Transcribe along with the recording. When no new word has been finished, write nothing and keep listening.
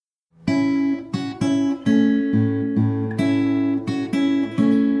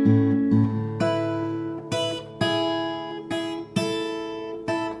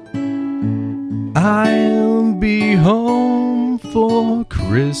I'll be home for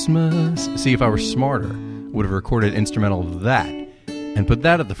Christmas. See, if I were smarter, would have recorded instrumental of that and put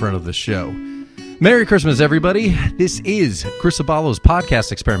that at the front of the show. Merry Christmas, everybody. This is Chris Abalo's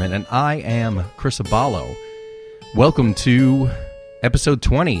podcast experiment, and I am Chris Abalo. Welcome to episode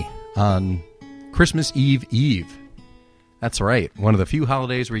 20 on Christmas Eve. That's right, one of the few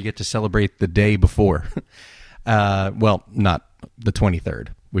holidays where you get to celebrate the day before. Well, not the 23rd,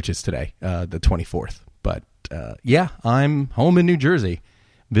 which is today, the 24th. But yeah, I'm home in New Jersey,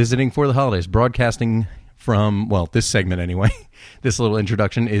 visiting for the holidays, broadcasting from, well, this segment anyway. This little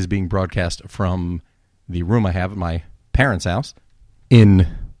introduction is being broadcast from the room I have at my parents' house in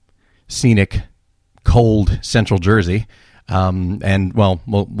scenic, cold central Jersey. And, well,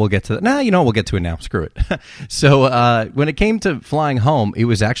 we'll get to that. Nah, we'll get to it now. Screw it. So when it came to flying home, it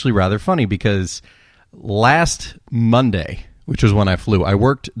was actually rather funny because last Monday, which was when I flew, I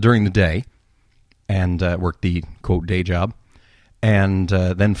worked during the day and worked the, quote, day job, and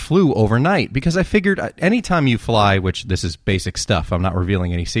then flew overnight because I figured anytime you fly, which this is basic stuff, I'm not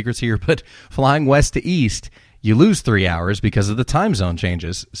revealing any secrets here, but flying west to east, you lose 3 hours because of the time zone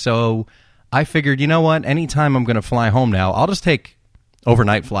changes. So I figured, you know what, anytime I'm going to fly home now, I'll just take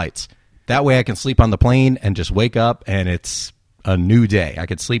overnight flights. That way I can sleep on the plane and just wake up and it's a new day. I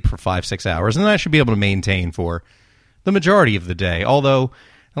could sleep for 5-6 hours, and then I should be able to maintain for the majority of the day. Although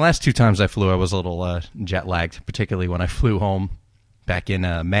the last 2 times I flew, I was a little jet lagged, particularly when I flew home back in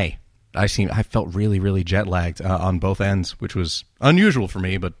May. I felt really, really jet lagged on both ends, which was unusual for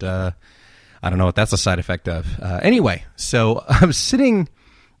me, but I don't know what that's a side effect of. Anyway, so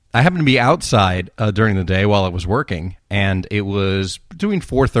I happened to be outside during the day while I was working, and it was between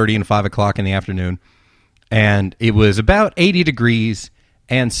 4:30 and 5 o'clock in the afternoon, and it was about 80 degrees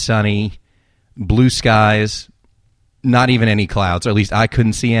and sunny, blue skies, not even any clouds, or at least I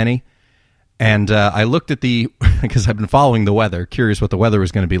couldn't see any. And I looked at because I've been following the weather, curious what the weather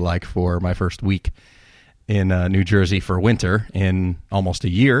was going to be like for my first week in New Jersey for winter in almost a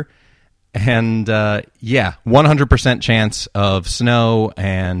year. And yeah, 100% chance of snow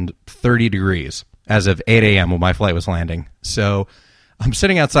and 30 degrees as of 8 a.m. when my flight was landing. So I'm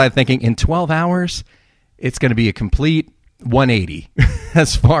sitting outside thinking in 12 hours, it's going to be a complete 180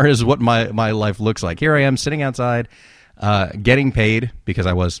 as far as what my life looks like. Here I am sitting outside, getting paid because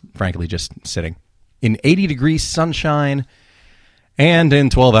I was, frankly, just sitting in 80 degrees sunshine. And in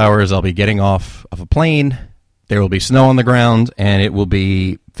 12 hours, I'll be getting off of a plane. There will be snow on the ground, and it will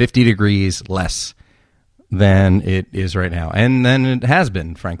be 50 degrees less than it is right now. And then it has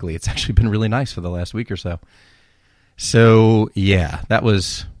been, frankly. It's actually been really nice for the last week or so. So, yeah, that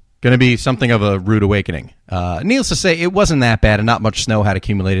was going to be something of a rude awakening. Needless to say, it wasn't that bad, and not much snow had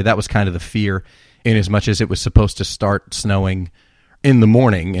accumulated. That was kind of the fear, in as much as it was supposed to start snowing in the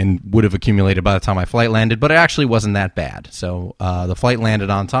morning and would have accumulated by the time my flight landed, but it actually wasn't that bad. So the flight landed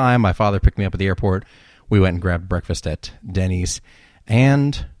on time. My father picked me up at the airport. We went and grabbed breakfast at Denny's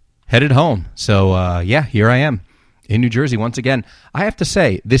and headed home. So, yeah, here I am in New Jersey once again. I have to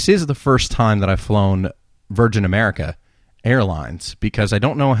say, this is the first time that I've flown Virgin America Airlines, because I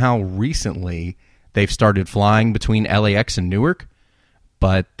don't know how recently they've started flying between LAX and Newark,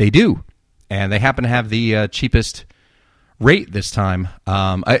 but they do. And they happen to have the cheapest rate this time,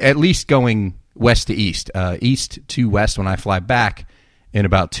 at least going west to east. East to west, when I fly back in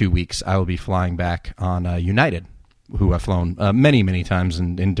about 2 weeks, I will be flying back on United, who I've flown many, many times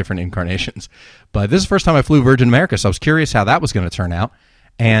in different incarnations. But this is the first time I flew Virgin America, so I was curious how that was going to turn out.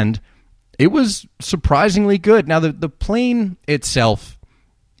 And it was surprisingly good. Now, the plane itself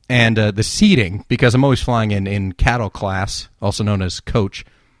and the seating, because I'm always flying in cattle class, also known as coach,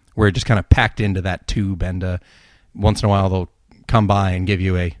 where it just kind of packed into that tube, and once in a while they'll come by and give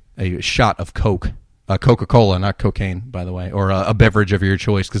you a shot of Coke, Coca-Cola, not cocaine, by the way, or a beverage of your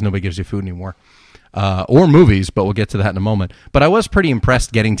choice, because nobody gives you food anymore, or movies, but we'll get to that in a moment. But I was pretty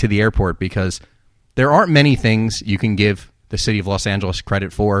impressed getting to the airport, because there aren't many things you can give the city of Los Angeles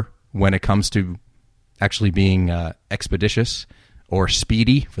credit for when it comes to actually being expeditious or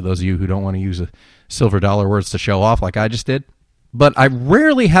speedy, for those of you who don't want to use silver dollar words to show off like I just did. But I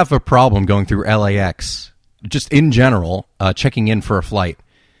rarely have a problem going through LAX, just in general, checking in for a flight.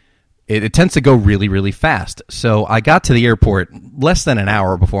 It tends to go really, really fast. So I got to the airport less than an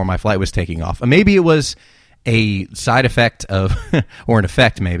hour before my flight was taking off. And maybe it was a side effect of, or an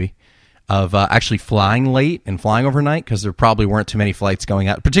effect maybe, of actually flying late and flying overnight, because there probably weren't too many flights going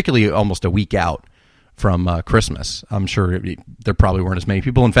out, particularly almost a week out from Christmas. I'm sure there probably weren't as many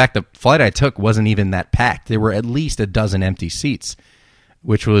people. In fact, the flight I took wasn't even that packed. There were at least a dozen empty seats,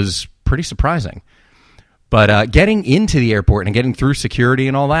 which was pretty surprising. But getting into the airport and getting through security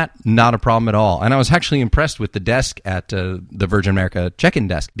and all that, not a problem at all. And I was actually impressed with the desk at the Virgin America check-in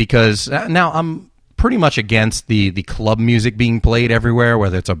desk, because now I'm pretty much against the club music being played everywhere,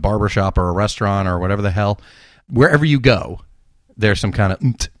 whether it's a barbershop or a restaurant or whatever the hell. Wherever you go, there's some kind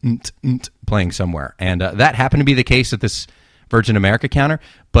of playing somewhere. And that happened to be the case at this Virgin America counter.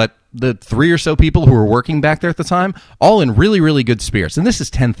 But the 3 or so people who were working back there at the time, all in really, really good spirits. And this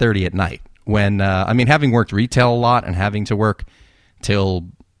is 10:30 at night. When, having worked retail a lot and having to work till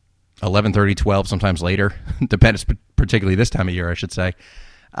 11:30, 12, sometimes later, depends, particularly this time of year, I should say,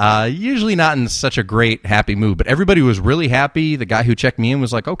 usually not in such a great, happy mood. But everybody was really happy. The guy who checked me in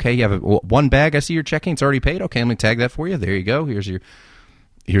was like, okay, you have one bag. I see you're checking. It's already paid. Okay, let me tag that for you. There you go. Here's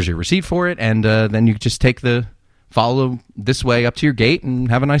your receipt for it. And then you just follow this way up to your gate and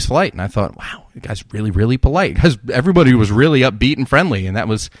have a nice flight. And I thought, wow, the guy's really, really polite. Because everybody was really upbeat and friendly, and that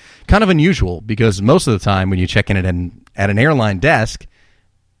was kind of unusual, because most of the time when you check in at an airline desk,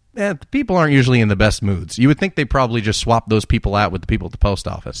 people aren't usually in the best moods. You would think they probably just swap those people out with the people at the post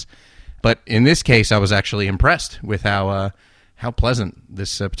office. But in this case, I was actually impressed with how pleasant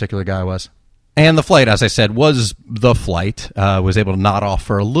this particular guy was. And the flight, as I said, was the flight. Was able to nod off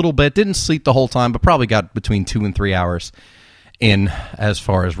for a little bit. Didn't sleep the whole time, but probably got between 2 and 3 hours in as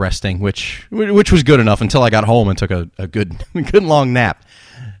far as resting, which was good enough until I got home and took a good long nap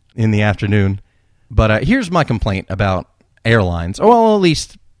in the afternoon. But here's my complaint about airlines. Well, at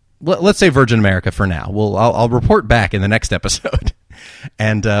least let's say Virgin America for now. I'll report back in the next episode,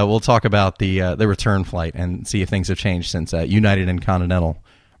 and we'll talk about the return flight and see if things have changed since United and Continental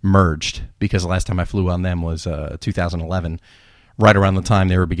merged, because the last time I flew on them was 2011, right around the time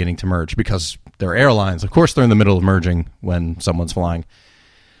they were beginning to merge, because they're airlines. Of course, they're in the middle of merging when someone's flying.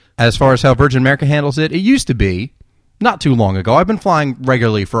 As far as how Virgin America handles it, it used to be, not too long ago, I've been flying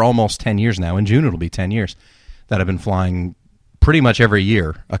regularly for almost 10 years now. In June, it'll be 10 years that I've been flying pretty much every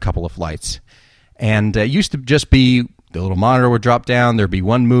year, a couple of flights. And it used to just be the little monitor would drop down, there'd be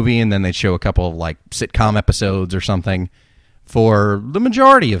one movie, and then they'd show a couple of like sitcom episodes or something for the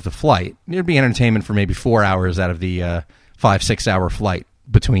majority of the flight. There'd be entertainment for maybe 4 hours out of the 5-6 hour flight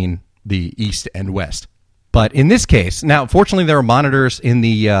between the east and west. But in this case, now, fortunately, there are monitors in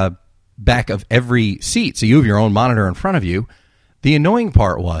the back of every seat, so you have your own monitor in front of you. The annoying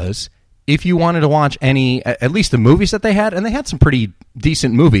part was, if you wanted to watch any, at least the movies that they had, and they had some pretty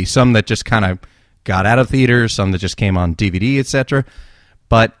decent movies, some that just kind of got out of theaters, some that just came on DVD, etc.,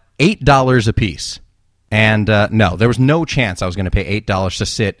 but $8 a piece. And no, there was no chance I was going to pay $8 to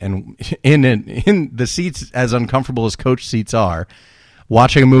sit and in the seats as uncomfortable as coach seats are,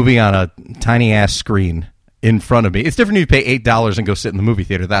 watching a movie on a tiny ass screen in front of me. It's different if you pay $8 and go sit in the movie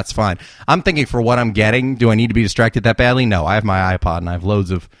theater. That's fine. I'm thinking, for what I'm getting, do I need to be distracted that badly? No, I have my iPod and I have loads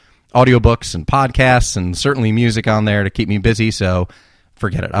of audiobooks and podcasts and certainly music on there to keep me busy. So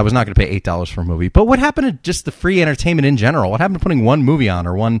forget it. I was not going to pay $8 for a movie. But what happened to just the free entertainment in general? What happened to putting one movie on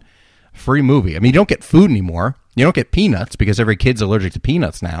or one free movie? I mean, you don't get food anymore. You don't get peanuts because every kid's allergic to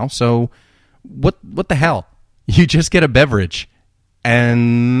peanuts now. So what the hell? You just get a beverage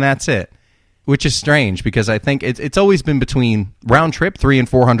and that's it, which is strange because I think it's always been between round trip $300 and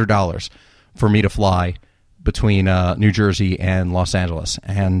 $400 for me to fly between New Jersey and Los Angeles.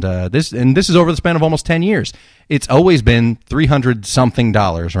 And this is over the span of almost 10 years. It's always been $300-something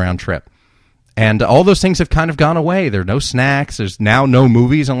round trip. And all those things have kind of gone away. There are no snacks. There's now no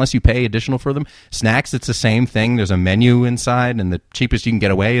movies unless you pay additional for them. Snacks, it's the same thing. There's a menu inside, and the cheapest you can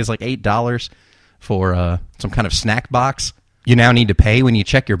get away is like $8 for some kind of snack box. You now need to pay when you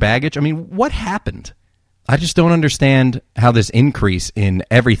check your baggage. I mean, what happened? I just don't understand how this increase in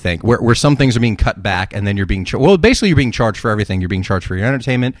everything, where some things are being cut back and then you're being charged. Well, basically you're being charged for everything. You're being charged for your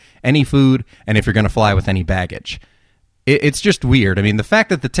entertainment, any food, and if you're going to fly with any baggage. It's just weird. I mean, the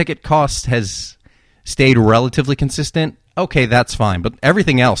fact that the ticket cost has stayed relatively consistent, okay, that's fine. But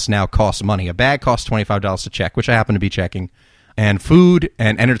everything else now costs money. A bag costs $25 to check, which I happen to be checking. And food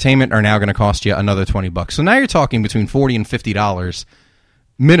and entertainment are now going to cost you another $20. So now you're talking between $40 and $50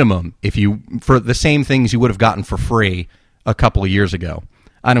 minimum for the same things you would have gotten for free a couple of years ago.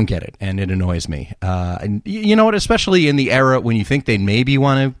 I don't get it, and it annoys me. And you know what? Especially in the era when you think they maybe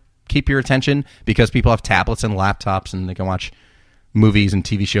want to keep your attention because people have tablets and laptops and they can watch movies and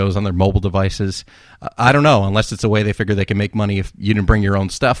TV shows on their mobile devices. I don't know, unless it's a way they figure they can make money if you didn't bring your own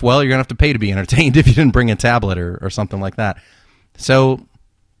stuff. Well, you're going to have to pay to be entertained if you didn't bring a tablet or something like that. So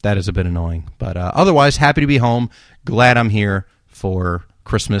that is a bit annoying. But otherwise, happy to be home. Glad I'm here for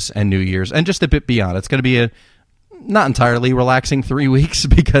Christmas and New Year's and just a bit beyond. It's going to be a not entirely relaxing 3 weeks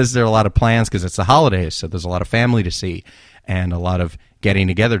because there are a lot of plans because it's the holidays, so there's a lot of family to see and a lot of getting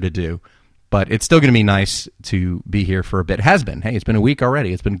together to do. But it's still going to be nice to be here for a bit. It has been. Hey, it's been a week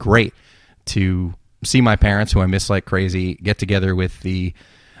already. It's been great to see my parents, who I miss like crazy, get together with the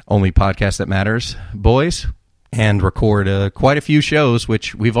Only Podcast That Matters boys and record quite a few shows,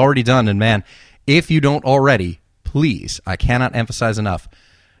 which we've already done. And man, if you don't already, please, I cannot emphasize enough,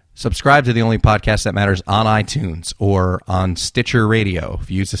 subscribe to the Only Podcast That Matters on iTunes or on Stitcher Radio, if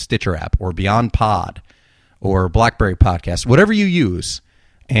you use the Stitcher app, or Beyond Pod, or BlackBerry Podcast, whatever you use.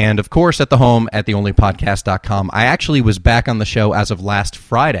 And, of course, at the home at theonlypodcast.com. I actually was back on the show as of last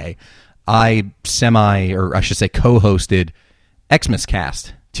Friday. I co-hosted Xmas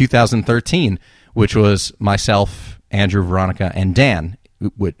Cast 2013, which was myself, Andrew, Veronica, and Dan,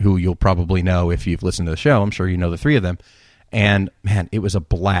 who you'll probably know if you've listened to the show. I'm sure you know the three of them. And, man, it was a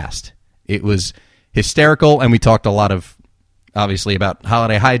blast. It was hysterical, and we talked a lot of, obviously, about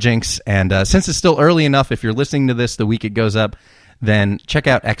holiday hijinks. And since it's still early enough, if you're listening to this the week it goes up, then check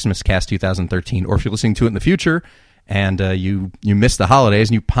out Xmas Cast 2013. Or if you're listening to it in the future and you miss the holidays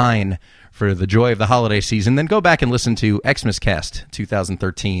and you pine for the joy of the holiday season, then go back and listen to Xmas Cast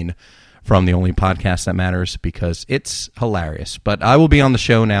 2013 from the Only Podcast That Matters, because it's hilarious. But I will be on the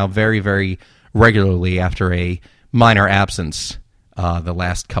show now very, very regularly after a minor absence the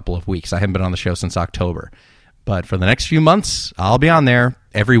last couple of weeks. I haven't been on the show since October. But for the next few months, I'll be on there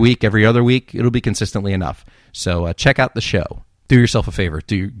every week, every other week. It'll be consistently enough. So check out the show. Do yourself a favor.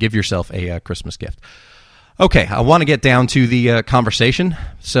 Give yourself a Christmas gift. Okay, I want to get down to the conversation,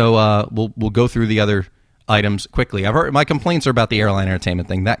 so we'll go through the other items quickly. I've heard my complaints are about the airline entertainment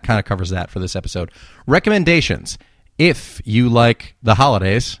thing. That kind of covers that for this episode. Recommendations. If you like the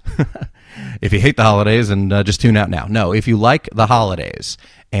holidays, if you hate the holidays, and just tune out now. No, if you like the holidays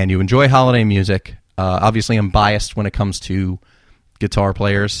and you enjoy holiday music, obviously I'm biased when it comes to guitar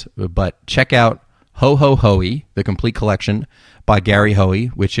players, but check out Ho Ho Hoey, the complete collection by Gary Hoey,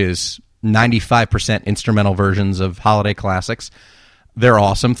 which is 95% instrumental versions of holiday classics. They're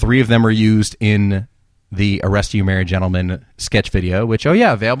awesome. 3 of them are used in the Arrest You Merry Gentlemen sketch video, which,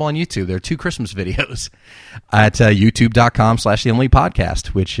 available on YouTube. There are 2 Christmas videos at youtube.com/theonlypodcast,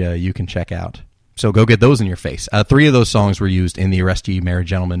 which you can check out. So go get those in your face. 3 of those songs were used in the Arrest You Merry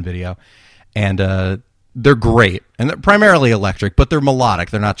Gentlemen video, and they're great. And they're primarily electric, but they're melodic.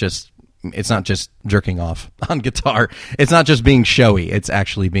 It's not just jerking off on guitar. It's not just being showy. It's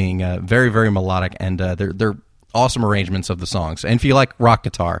actually being very, very melodic, and they're awesome arrangements of the songs. And if you like rock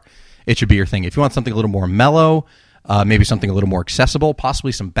guitar, it should be your thing. If you want something a little more mellow, maybe something a little more accessible,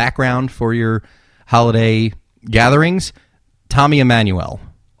 possibly some background for your holiday gatherings, Tommy Emmanuel,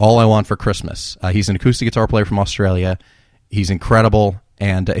 All I Want for Christmas. He's an acoustic guitar player from Australia. He's incredible.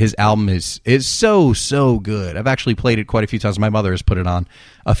 And his album is so, so good. I've actually played it quite a few times. My mother has put it on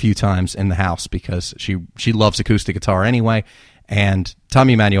a few times in the house because she loves acoustic guitar anyway. And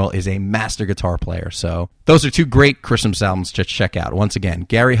Tommy Emmanuel is a master guitar player. So those are 2 great Christmas albums to check out. Once again,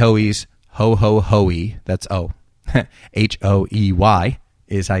 Gary Hoey's Ho Ho Hoey. That's Hoey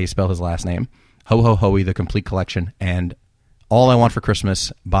is how you spell his last name. Ho Ho Hoey, the complete collection. And All I Want for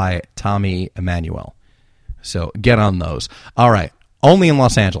Christmas by Tommy Emmanuel. So get on those. All right. Only in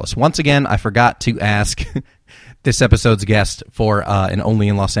Los Angeles. Once again, I forgot to ask this episode's guest for an Only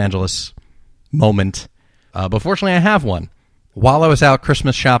in Los Angeles moment. But fortunately, I have one. While I was out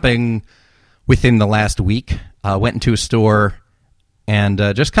Christmas shopping within the last week, I went into a store and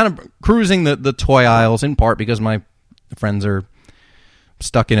just kind of cruising the toy aisles, in part because my friends are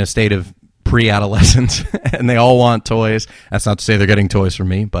stuck in a state of pre-adolescence and they all want toys. That's not to say they're getting toys from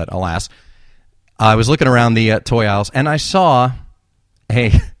me, but alas. I was looking around the toy aisles and I saw...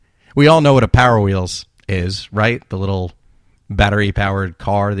 Hey, we all know what a Power Wheels is, right? The little battery-powered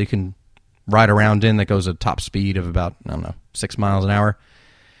car that you can ride around in that goes at top speed of about, 6 miles an hour.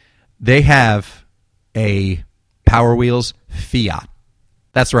 They have a Power Wheels Fiat.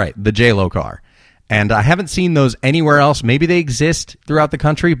 That's right, the J-Lo car. And I haven't seen those anywhere else. Maybe they exist throughout the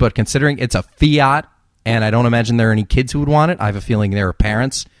country, but considering it's a Fiat, and I don't imagine there are any kids who would want it, I have a feeling there are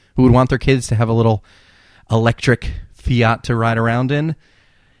parents who would want their kids to have a little electric Fiat to ride around in.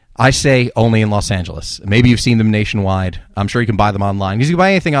 I say only in Los Angeles. Maybe you've seen them nationwide. I'm sure you can buy them online, because you can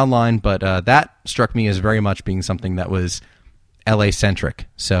buy anything online, but that struck me as very much being something that was LA-centric.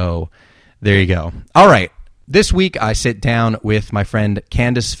 So there you go. All right. This week I sit down with my friend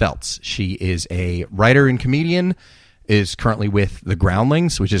Candace Feltz. She is a writer and comedian, is currently with the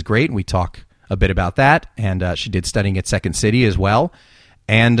Groundlings, which is great. We talk a bit about that, and she did studying at Second City as well.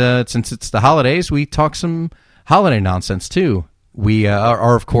 And since it's the holidays, we talk some holiday nonsense too. We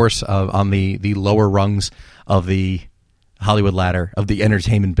are of course, on the lower rungs of the Hollywood ladder of the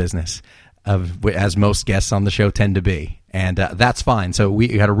entertainment business. as most guests on the show tend to be, and that's fine. So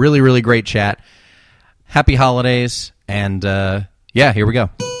we had a really, really great chat. Happy holidays, and yeah, here we go.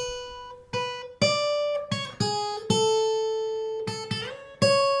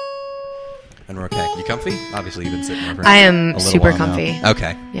 And we're okay. You comfy? Obviously, you've been sitting there for I am a little super while comfy. now.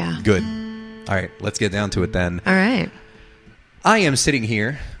 Okay. Yeah. Good. All right, let's get down to it then. All right. I am sitting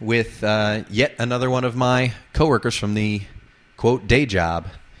here with yet another one of my coworkers from the, quote, day job,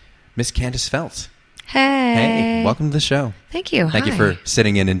 Miss Candace Felt. Hey. Hey, welcome to the show. Thank you. Thank you for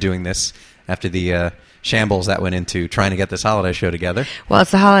sitting in and doing this after the shambles that went into trying to get this holiday show together. Well,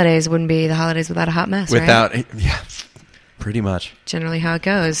 it's the holidays. Wouldn't be the holidays without a hot mess, right? Yeah, pretty much. Generally how it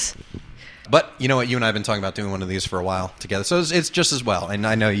goes. But you know what? You and I have been talking about doing one of these for a while together, so it's just as well. And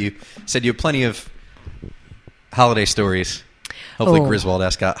I know you said you have plenty of holiday stories. Hopefully,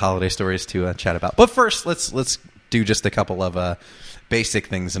 Griswold-esque holiday stories to chat about. But first, let's do just a couple of basic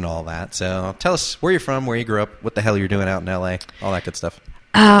things and all that. So tell us where you're from, where you grew up, what the hell you're doing out in L.A., all that good stuff.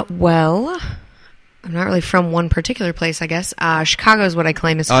 Well, I'm not really from one particular place, I guess. Chicago is what I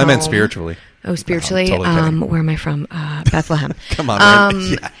claim is home. I meant spiritually. Oh, spiritually? No, I'm totally where am I from? Bethlehem. Come on, man.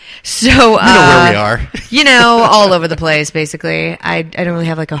 Yeah. So, you know where we are. All over the place, basically. I don't really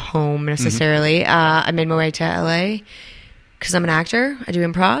have like a home necessarily. I made my way to LA because I'm an actor. I do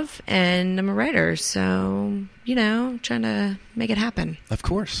improv and I'm a writer. So, trying to make it happen. Of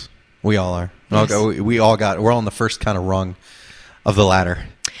course. We all are. Yes. We're all on the first kind of rung of the ladder.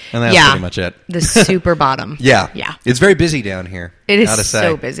 And that's pretty much it. The super bottom. Yeah. Yeah. It's very busy down here. It is gotta say.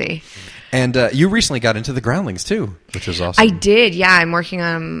 so busy. And you recently got into the Groundlings, too, which was awesome. I did, yeah. I'm working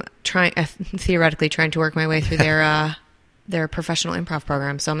on theoretically trying to work my way through their professional improv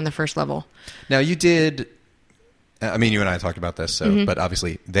program. So I'm in the first level. Now, you did... I mean, you and I talked about this, but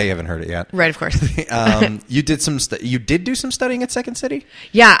obviously they haven't heard it yet. Right, of course. You did you did do some studying at Second City?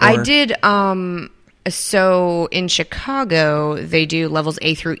 Yeah, I did. So in Chicago, they do levels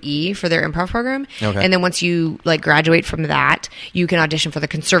A through E for their improv program. Okay. And then once you graduate from that, you can audition for the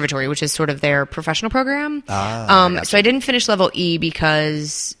conservatory, which is sort of their professional program. So I didn't finish level E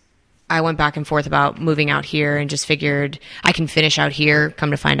because I went back and forth about moving out here and just figured I can finish out here.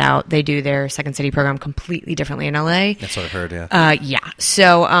 Come to find out, they do their Second City program completely differently in LA. That's what I've heard, yeah. Yeah.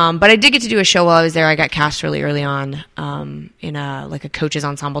 So, but I did get to do a show while I was there. I got cast really early on in a coaches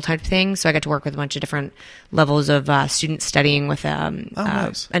ensemble type thing. So I got to work with a bunch of different levels of students studying with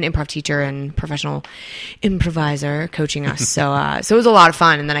nice. an improv teacher and professional improviser coaching us. So it was a lot of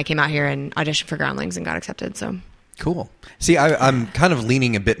fun. And then I came out here and auditioned for Groundlings and got accepted. So. Cool. See, I'm kind of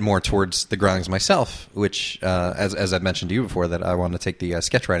leaning a bit more towards the Groundlings myself, which, as I've mentioned to you before, that I want to take the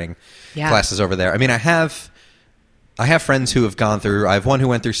sketch writing classes over there. I mean, I have friends who have gone through. I have one who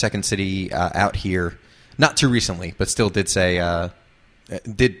went through Second City out here, not too recently, but still did say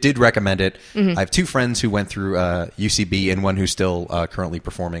did recommend it. I have two friends who went through UCB and one who's still currently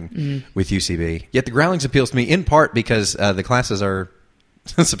performing with UCB. Yet the Groundlings appeals to me in part because the classes are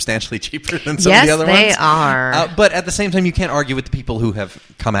substantially cheaper than some of the other ones. Yes, they are. But at the same time, you can't argue with the people who have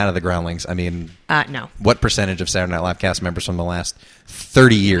come out of the Groundlings. I mean, no. What percentage of Saturday Night Live cast members from the last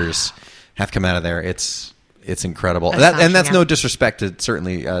 30 years have come out of there? It's incredible. And that's no disrespect to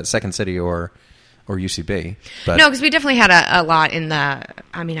certainly Second City or UCB. But no, because we definitely had a lot in the,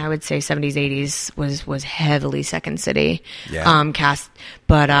 I mean, I would say 70s, 80s was heavily Second City cast.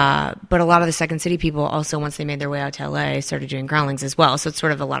 But a lot of the Second City people also, once they made their way out to LA, started doing Groundlings as well. So it's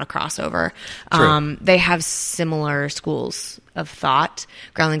sort of a lot of crossover. They have similar schools of thought.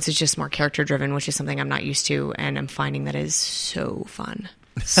 Groundlings is just more character driven, which is something I'm not used to. And I'm finding that is so fun.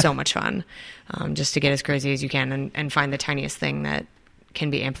 So much fun. Just to get as crazy as you can and find the tiniest thing that can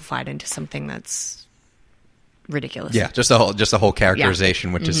be amplified into something that's ridiculous. Yeah, just a whole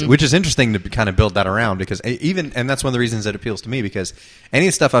characterization, which is interesting to kind of build that around because and that's one of the reasons it appeals to me because any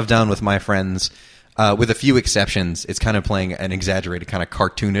stuff I've done with my friends, with a few exceptions, it's kind of playing an exaggerated kind of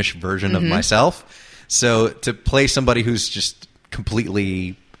cartoonish version of myself. So to play somebody who's just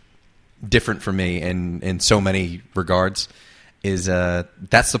completely different from me in so many regards is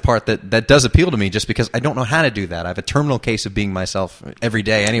that's the part that does appeal to me just because I don't know how to do that. I have a terminal case of being myself every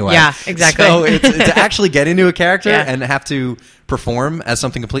day anyway. Yeah, exactly. So to actually get into a character and have to perform as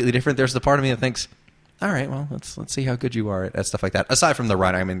something completely different, there's the part of me that thinks, all right, well, let's see how good you are at stuff like that. Aside from the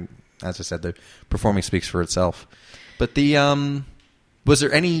writing, I mean, as I said, the performing speaks for itself. But the was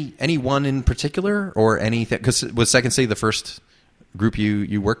there any one in particular or anything? Because was Second City the first group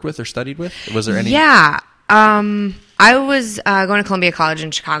you worked with or studied with? Was there any? Yeah. I was going to Columbia College in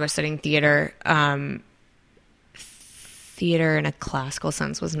Chicago studying theater. theater in a classical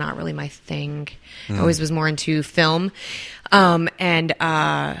sense was not really my thing. I always was more into film, and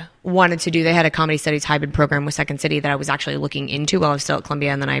wanted to do. They had a comedy studies hybrid program with Second City that I was actually looking into while I was still at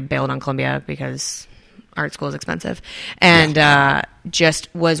Columbia, and then I bailed on Columbia because art school is expensive, and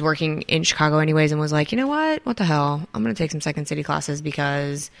just was working in Chicago anyways, and was like, you know what the hell, I'm going to take some Second City classes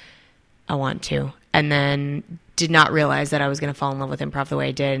because I want to, and then did not realize that I was going to fall in love with improv the way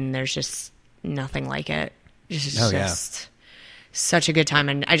I did, and there's just nothing like it. It's just such a good time,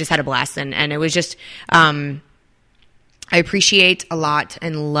 and I just had a blast, and it was just I appreciate a lot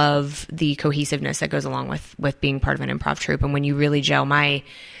and love the cohesiveness that goes along with being part of an improv troupe, and when you really gel. My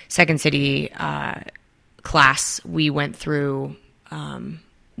Second City class, we went through,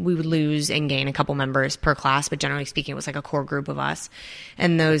 we would lose and gain a couple members per class, but generally speaking, it was like a core group of us.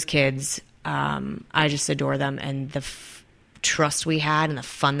 And those kids, I just adore them, and the trust we had and the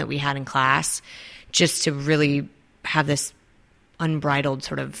fun that we had in class, just to really have this unbridled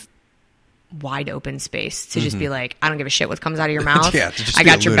sort of wide open space to just be like, I don't give a shit what comes out of your mouth. I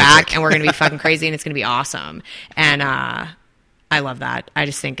got your back, and we're going to be fucking crazy, and it's going to be awesome. And, I love that. I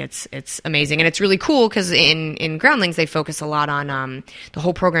just think it's amazing. And it's really cool because in Groundlings, they focus a lot on the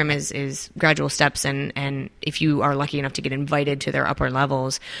whole program is gradual steps. And if you are lucky enough to get invited to their upper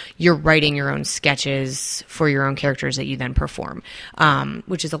levels, you're writing your own sketches for your own characters that you then perform,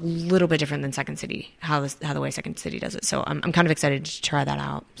 which is a little bit different than Second City, how the way Second City does it. So I'm kind of excited to try that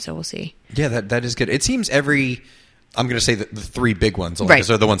out. So we'll see. Yeah, that is good. It seems I'm going to say the three big ones, because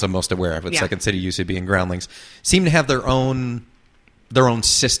they're the ones I'm most aware of, with Second City, UCB, and Groundlings, seem to have their own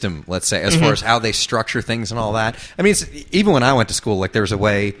system, let's say, as far as how they structure things and all that. I mean, even when I went to school, like, there's a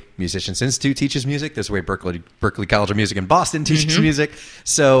way Musicians Institute teaches music. There's a way Berklee College of Music in Boston teaches music.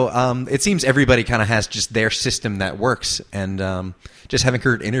 So it seems everybody kind of has just their system that works. And just having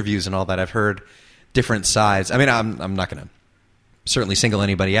heard interviews and all that, I've heard different sides. I mean, I'm not going to certainly single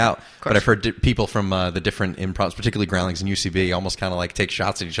anybody out, but I've heard people from the different improvs, particularly Groundlings and UCB, almost kind of like take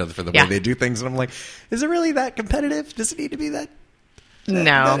shots at each other for the way they do things. And I'm like, is it really that competitive? Does it need to be that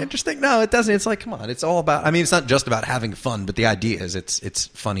interesting? No, it doesn't. It's like, come on, it's all about, I mean, it's not just about having fun, but the idea is it's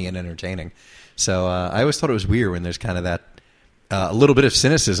funny and entertaining. So I always thought it was weird when there's kind of that a little bit of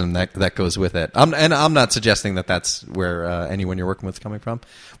cynicism that goes with it. And I'm not suggesting that that's where anyone you're working with is coming from.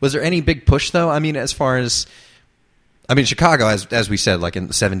 Was there any big push, though? I mean, as far as, Chicago, as we said, like in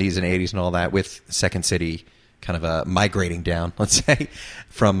the 70s and 80s and all that, with Second City kind of migrating down, let's say,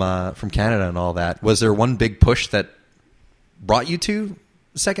 from Canada and all that, was there one big push that brought you to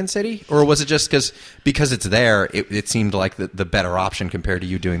Second City, or was it just because it's there, it seemed like the better option compared to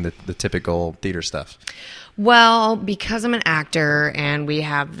you doing the typical theater stuff? Well, because I'm an actor and we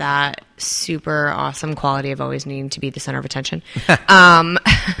have that super awesome quality of always needing to be the center of attention. Tell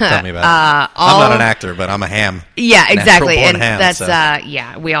me about it. I'm not an actor, but I'm a ham. Yeah, exactly. And ham, that's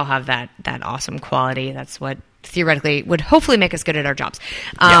so. We all have that awesome quality. That's what theoretically would hopefully make us good at our jobs.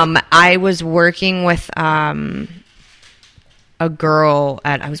 I was working with a girl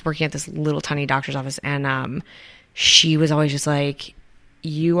I was working at this little tiny doctor's office, and she was always just like,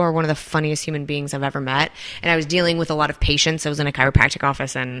 you are one of the funniest human beings I've ever met. And I was dealing with a lot of patients. I was in a chiropractic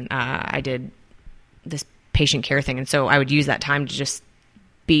office, and I did this patient care thing. And so I would use that time to just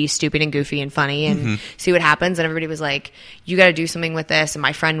be stupid and goofy and funny and see what happens. And everybody was like, you got to do something with this. And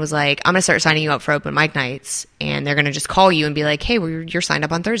my friend was like, I'm going to start signing you up for open mic nights, and they're going to just call you and be like, hey, you're signed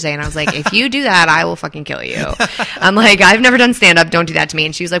up on Thursday. And I was like, if you do that, I will fucking kill you. I'm like, I've never done stand up. Don't do that to me.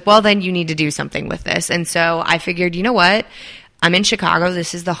 And she was like, well, then you need to do something with this. And so I figured, you know what? I'm in Chicago.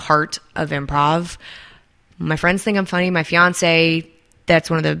 This is the heart of improv. My friends think I'm funny. My fiance,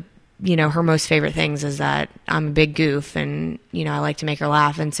 that's one of the, her most favorite things is that I'm a big goof, and, I like to make her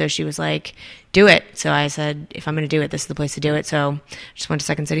laugh. And so she was like, do it. So I said, if I'm going to do it, this is the place to do it. So I just went to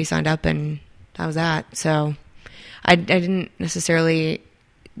Second City, signed up, and that was that. So I didn't necessarily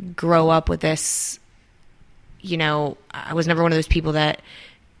grow up with this, I was never one of those people that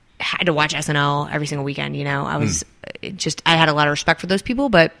had to watch SNL every single weekend. I was I had a lot of respect for those people,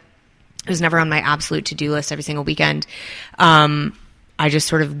 but it was never on my absolute to-do list every single weekend. I just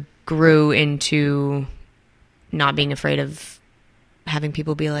sort of grew into not being afraid of having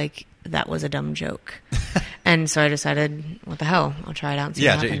people be like, that was a dumb joke. And so I decided, what the hell? I'll try it out and see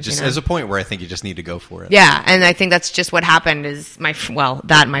what happens. Just there's a point where I think you just need to go for it. Yeah, and I think that's just what happened is my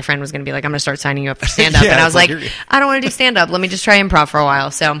friend was going to be like, I'm going to start signing you up for stand-up. And I was like, I don't want to do stand-up. Let me just try improv for a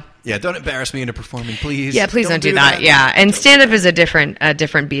while. So yeah, don't embarrass me into performing, please. Yeah, please don't do that. Yeah, and stand-up is a different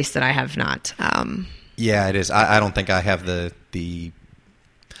beast that I have not. Yeah, it is. I don't think I have the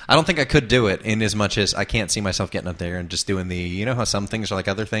I don't think I could do it, in as much as I can't see myself getting up there and just doing how some things are like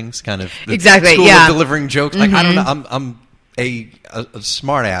other things, kind of the exactly, school of delivering jokes. Like I don't know, a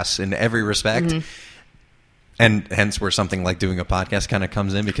smart ass in every respect. And hence where something like doing a podcast kind of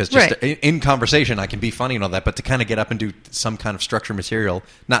comes in, because just in conversation I can be funny and all that, but to kind of get up and do some kind of structured material,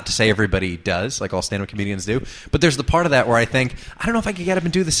 not to say everybody does, like all stand-up comedians do, but there's the part of that where I think, I don't know if I could get up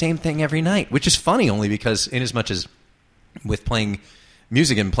and do the same thing every night, which is funny only because in as much as with playing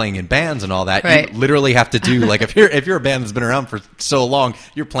music and playing in bands and all that, you literally have to do, like if you're a band that's been around for so long,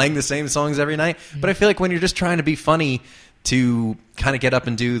 you're playing the same songs every night. But I feel like when you're just trying to be funny, to kind of get up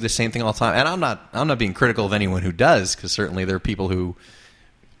and do the same thing all the time. And I'm not being critical of anyone who does, because certainly there are people who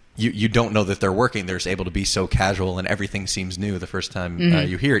you don't know that they're working. They're just able to be so casual and everything seems new the first time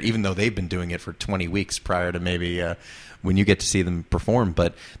you hear it, even though they've been doing it for 20 weeks prior to maybe when you get to see them perform.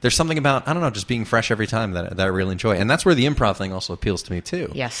 But there's something about, I don't know, just being fresh every time that I really enjoy. And that's where the improv thing also appeals to me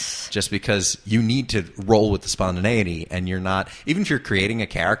too. Yes. Just because you need to roll with the spontaneity, and you're not, even if you're creating a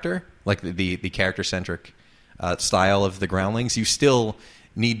character, like the character-centric style of the Groundlings, you still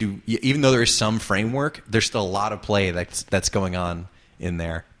need to, even though there is some framework, there's still a lot of play that's going on in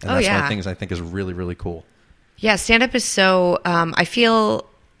there. And that's one of the things I think is really, really cool. Yeah, stand-up is so, I feel,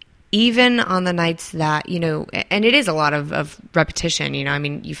 even on the nights that, and it is a lot of repetition, I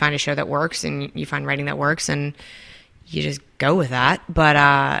mean, you find a show that works and you find writing that works and you just go with that. But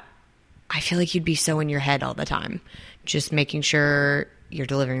I feel like you'd be so in your head all the time, just making sure you're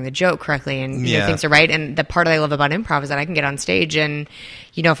delivering the joke correctly and things are right. And the part that I love about improv is that I can get on stage and,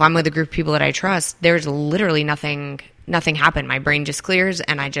 if I'm with a group of people that I trust, there's literally nothing happen. My brain just clears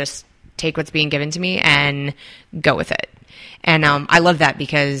and I just take what's being given to me and go with it. And I love that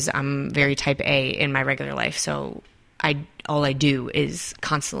because I'm very type A in my regular life. So all I do is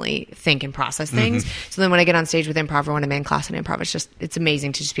constantly think and process things. So then when I get on stage with improv or when I'm in class in improv, it's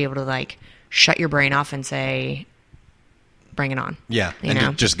amazing to just be able to like shut your brain off and say, bring it on. Yeah,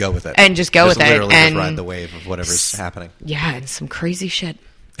 and just go with it. And just go with it. Literally just ride the wave of whatever's happening. Yeah, and some crazy shit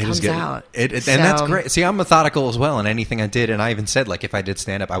comes out. And that's great. See, I'm methodical as well in anything I did, and I even said, like, if I did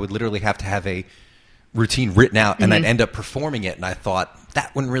stand-up, I would literally have to have a routine written out, and I'd end up performing it, and I thought,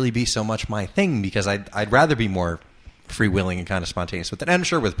 that wouldn't really be so much my thing, because I'd rather be more free-willing and kind of spontaneous with it. And I'm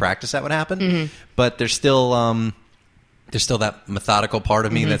sure with practice that would happen, but there's still that methodical part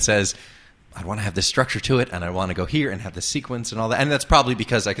of me that says, I want to have this structure to it, and I want to go here and have this sequence and all that. And that's probably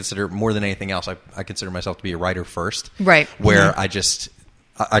because I consider, more than anything else, I consider myself to be a writer first. Right. Where I just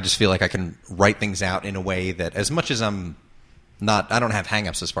feel like I can write things out in a way that, as much as I don't have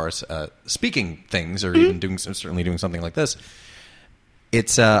hang-ups as far as speaking things or even certainly doing something like this.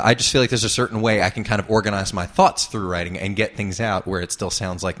 It's I just feel like there's a certain way I can kind of organize my thoughts through writing and get things out where it still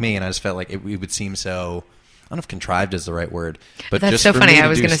sounds like me. And I just felt like it would seem so, I don't know if contrived is the right word, but that's just so for funny. me I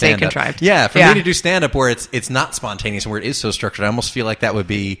was going to say contrived. Yeah, for me to do stand-up where it's not spontaneous and where it is so structured, I almost feel like that would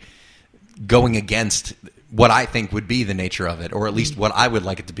be going against what I think would be the nature of it, or at least what I would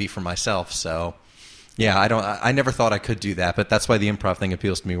like it to be for myself. So, yeah, I never thought I could do that, but that's why the improv thing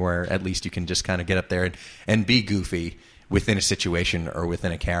appeals to me, where at least you can just kind of get up there and be goofy within a situation or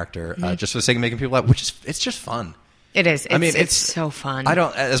within a character, just for the sake of making people laugh, it's just fun. It is. It's so fun. I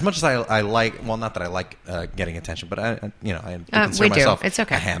don't, as much as I like, well, not that I like getting attention, but I consider myself it's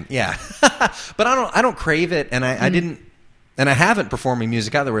okay. a ham. Yeah. But I don't crave it, and I didn't, and I haven't performing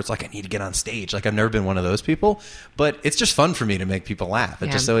music either where it's like I need to get on stage. Like I've never been one of those people, but it's just fun for me to make people laugh.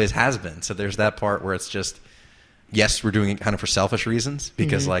 It just always has been. So there's that part where it's just, yes, we're doing it kind of for selfish reasons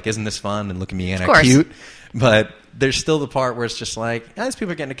because like, isn't this fun? And look at me, and I'm cute. But there's still the part where it's just like, these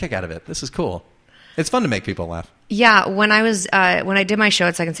people are getting a kick out of it. This is cool. It's fun to make people laugh. Yeah, when I did my show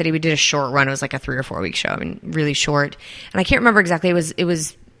at Second City, we did a short run. It was like a 3 or 4 week show. I mean, really short. And I can't remember exactly. It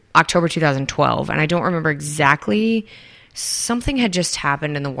was October 2012, and I don't remember exactly. Something had just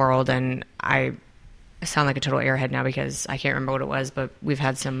happened in the world, and I sound like a total airhead now because I can't remember what it was. But we've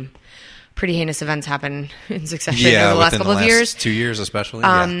had some pretty heinous events happen in succession over the last couple of years. 2 years, especially.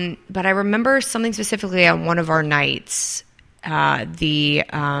 But I remember something specifically on one of our nights. The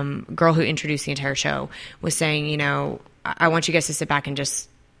girl who introduced the entire show was saying, I want you guys to sit back and just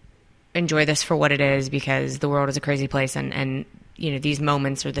enjoy this for what it is, because the world is a crazy place, and these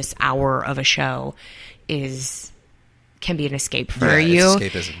moments or this hour of a show can be an escape for you.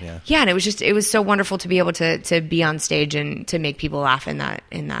 Escapism, yeah. And it was so wonderful to be able to be on stage and to make people laugh in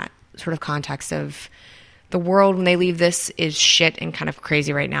that sort of context of the world when they leave this is shit and kind of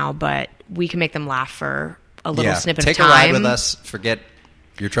crazy right now, but we can make them laugh for a little snippet of time. Take a ride with us. Forget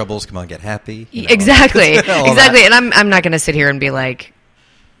your troubles. Come on, get happy. Exactly. Exactly. And I'm not going to sit here and be like,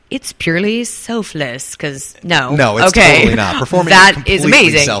 it's purely selfless, because no, it's totally not. Performing that is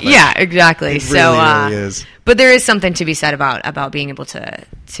amazing. Selfish. Yeah, exactly. It really is. But there is something to be said about being able to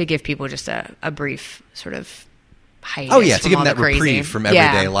give people just a brief sort of hiatus. Oh yeah, to from give all them that the crazy. reprieve from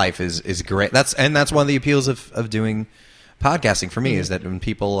everyday life is great. That's one of the appeals of doing podcasting for me, is that when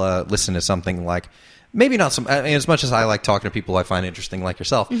people listen to something like, maybe not some, I mean, as much as I like talking to people I find interesting like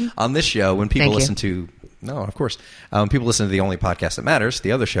yourself, on this show, when people listen to, no, of course, when people listen to the only podcast that matters,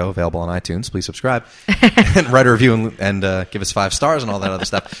 the other show available on iTunes, please subscribe and write a review and give us 5 stars and all that other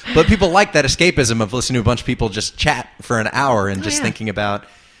stuff. But people like that escapism of listening to a bunch of people just chat for an hour and thinking about,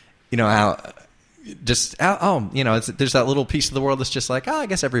 how... there's that little piece of the world that's just like, I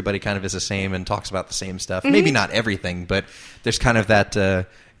guess everybody kind of is the same and talks about the same stuff. Maybe not everything, but there's kind of that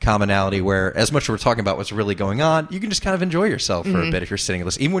commonality where, as much as we're talking about what's really going on, you can just kind of enjoy yourself for a bit if you're sitting and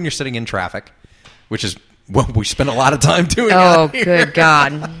listening. Even when you're sitting in traffic, which is what we spend a lot of time doing. Oh, good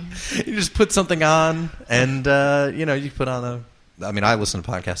God. You just put something on and, you put on I listen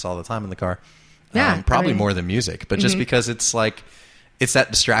to podcasts all the time in the car. Yeah. Probably more than music, but just because it's like, it's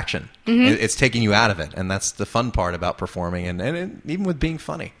that distraction. It's taking you out of it, and that's the fun part about performing, and even with being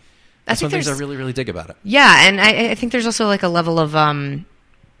funny. That's one of the things I really, really dig about it. Yeah, and I think there's also like a level of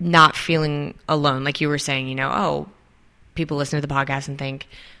not feeling alone. Like you were saying, people listen to the podcast and think,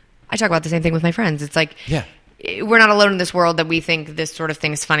 I talk about the same thing with my friends. It's like, we're not alone in this world that we think this sort of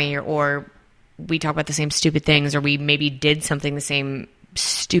thing is funny, or we talk about the same stupid things, or we maybe did something the same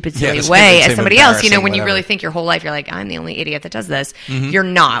stupid silly way as somebody else. When you really think your whole life you're like, I'm the only idiot that does this. You're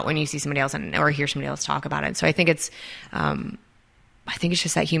not when you see somebody else or hear somebody else talk about it. So I think it's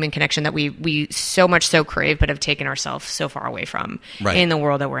just that human connection that we so much so crave but have taken ourselves so far away from in the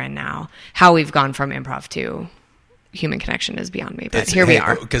world that we're in now. How we've gone from improv to human connection is beyond me, but we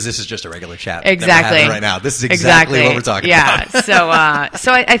are, because this is just a regular chat exactly right now. This is exactly what we're talking about.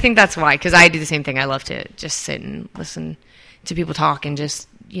 So I think that's why, because I do the same thing. I love to just sit and listen to people talk and just,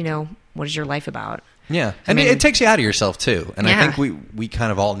 what is your life about? Yeah. I mean, it takes you out of yourself too. And I think we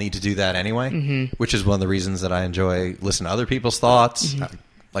kind of all need to do that anyway, which is one of the reasons that I enjoy listening to other people's thoughts,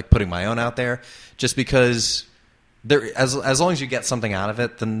 like putting my own out there, just because as long as you get something out of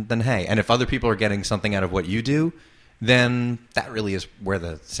it, then hey. And if other people are getting something out of what you do, then that really is where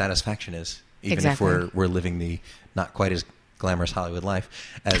the satisfaction is, even if we're living the not quite as glamorous Hollywood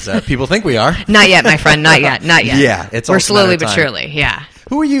life as people think we are. Not yet, my friend. Not yet. Yeah, we're slowly but surely. Yeah.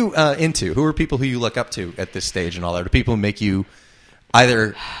 Who are you into? Who are people who you look up to at this stage and all that? The people who make you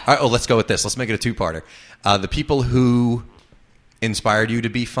either... let's go with this. Let's make it a 2-parter. The people who inspired you to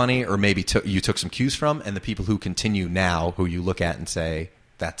be funny, or maybe you took some cues from, and the people who continue now, who you look at and say,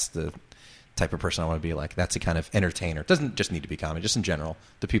 that's the type of person I want to be like. That's the kind of entertainer. It doesn't just need to be comedy, just in general.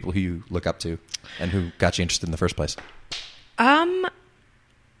 The people who you look up to and who got you interested in the first place.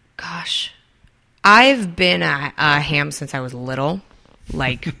 Gosh, I've been a ham since I was little.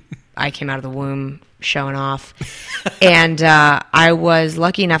 Like, I came out of the womb showing off. And I was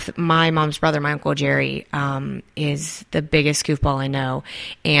lucky enough that my mom's brother, my Uncle Jerry, is the biggest goofball I know.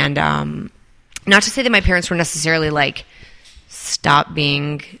 And not to say that my parents were necessarily like, stop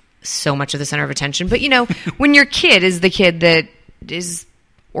being so much of the center of attention. But, when your kid is the kid that is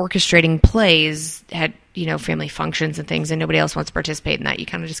orchestrating plays at, family functions and things, and nobody else wants to participate in that, you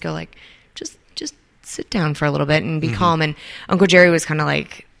kind of just go like, just sit down for a little bit and be calm. And Uncle Jerry was kind of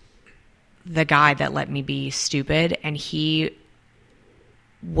like the guy that let me be stupid, and he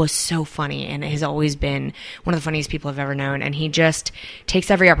was so funny and has always been one of the funniest people I've ever known. And he just takes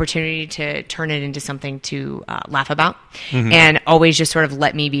every opportunity to turn it into something to laugh about, and always just sort of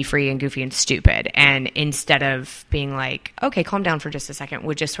let me be free and goofy and stupid. And instead of being like, okay, calm down for just a second,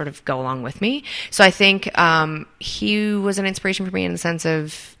 would just sort of go along with me. So I think he was an inspiration for me in the sense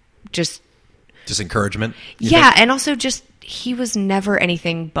of just encouragement. Yeah. And also just, he was never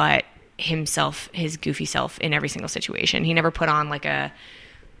anything but himself, his goofy self in every single situation. He never put on like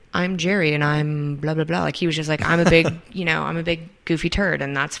I'm Jerry and I'm blah, blah, blah. Like, he was just like, I'm a big, I'm a big goofy turd,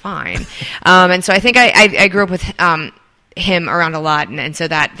 and that's fine. And so I think I grew up with him around a lot. And so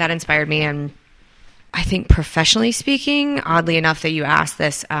that inspired me. And I think professionally speaking, oddly enough that you asked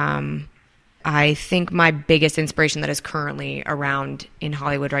this, I think my biggest inspiration that is currently around in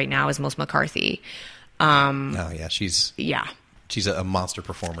Hollywood right now is Melissa McCarthy. She's a monster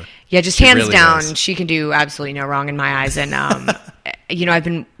performer. Yeah, just hands really down, is. She can do absolutely no wrong in my eyes. And, I've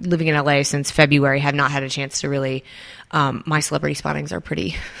been living in LA since February, have not had a chance to really, my celebrity spottings are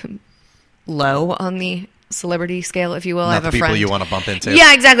pretty low on the celebrity scale, if you will. Not I have the a people friend. You want to bump into.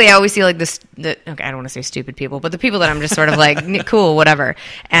 Yeah, exactly. I always see like okay, I don't want to say stupid people, but the people that I'm just sort of like, cool, whatever.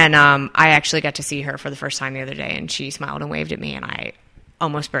 And I actually got to see her for the first time the other day, and she smiled and waved at me, and I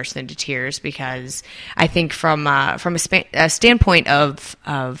almost burst into tears, because I think from a standpoint of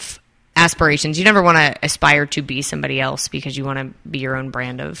aspirations. You never want to aspire to be somebody else because you want to be your own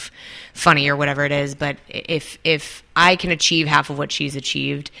brand of funny or whatever it is. But if I can achieve half of what she's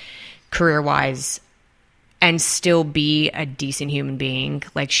achieved career-wise and still be a decent human being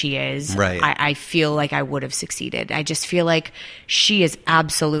like she is, right. I feel like I would have succeeded. I just feel like she is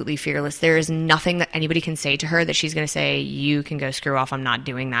absolutely fearless. There is nothing that anybody can say to her that she's going to say, you can go screw off, I'm not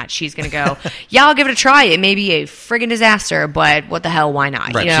doing that. She's going to go, yeah, I'll give it a try. It may be a friggin' disaster, but what the hell, why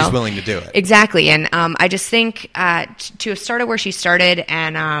not? Right, you know? She's willing to do it. Exactly. And I just think to have started where she started,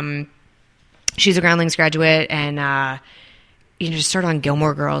 and she's a Groundlings graduate, and just started on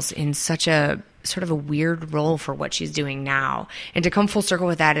Gilmore Girls in such a sort of a weird role for what she's doing now, and to come full circle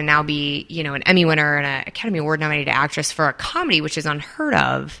with that and now be, an Emmy winner and an Academy Award nominated actress for a comedy, which is unheard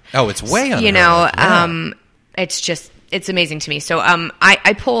of. Oh, it's way unheard of. Yeah. It's amazing to me. So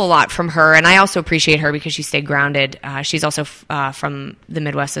I pull a lot from her, and I also appreciate her because she stayed grounded. She's also from the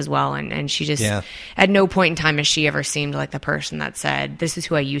Midwest as well, and she just at no point in time has she ever seemed like the person that said, this is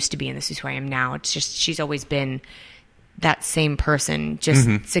who I used to be and this is who I am now. It's just she's always been that same person, just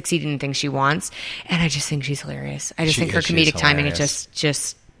succeeding in things she wants. And I just think she's hilarious. I just think her comedic timing is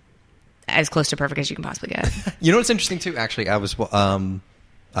just as close to perfect as you can possibly get. You know what's interesting too? Actually,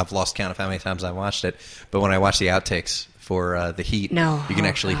 I've lost count of how many times I watched it, but when I watched the outtakes for The Heat, you can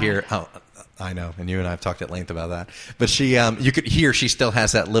actually hear. Oh, I know, and you and I have talked at length about that. But she, you could hear she still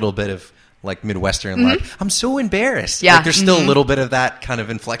has that little bit of like Midwestern, like, I'm so embarrassed. Yeah. Like, there's still a little bit of that kind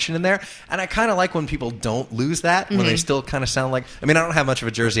of inflection in there. And I kind of like when people don't lose that, when they still kind of sound like, I mean, I don't have much of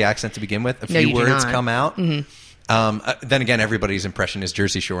a Jersey accent to begin with. A few words come out. Then again, everybody's impression is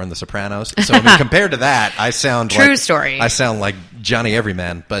Jersey Shore and The Sopranos. So, I mean, compared to that, I sound True story. I sound like Johnny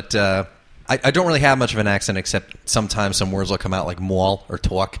Everyman. But I don't really have much of an accent, except sometimes some words will come out like mall or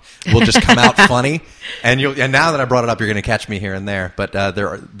talk will just come out funny. And now that I brought it up, you're going to catch me here and there. But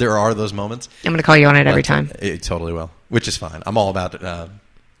there are those moments. I'm going to call you on it every time. It totally will, which is fine. I'm all about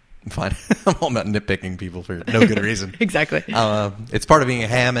fine. I'm all about nitpicking people for no good reason. Exactly. It's part of being a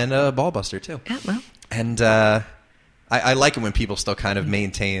ham and a ball buster too. Yeah, well. And I like it when people still kind of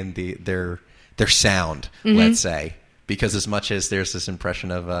maintain their sound, let's say, because as much as there's this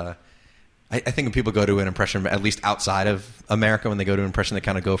impression of I think when people go to an impression, at least outside of America, when they go to an impression, they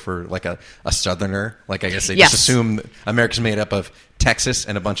kind of go for like a Southerner. Like, I guess they just assume America's made up of Texas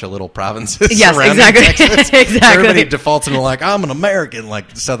and a bunch of little provinces surrounding Texas. Exactly. Everybody defaults into like, I'm an American,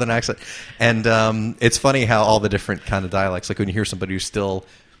 like Southern accent. And it's funny how all the different kind of dialects, like when you hear somebody who's still,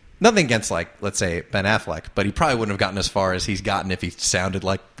 nothing against, like, let's say Ben Affleck, but he probably wouldn't have gotten as far as he's gotten if he sounded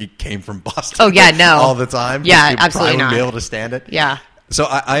like he came from Boston. Oh, yeah, no. All the time. Yeah, absolutely not. Wouldn't be able to stand it. Yeah. So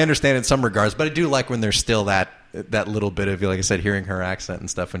I understand in some regards, but I do like when there's still that little bit of, like I said, hearing her accent and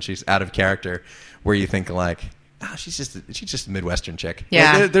stuff when she's out of character, where you think like, she's just a Midwestern chick.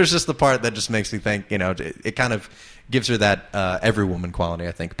 Yeah. Like, there's just the part that just makes me think, it kind of gives her that every woman quality,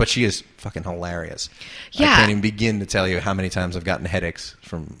 I think. But she is fucking hilarious. Yeah. I can't even begin to tell you how many times I've gotten headaches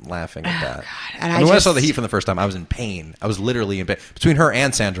from laughing at that. God. And when I saw The Heat for the first time, I was in pain. I was literally in pain. Between her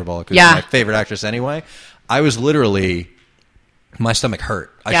and Sandra Bullock, who's my favorite actress anyway, I was literally... My stomach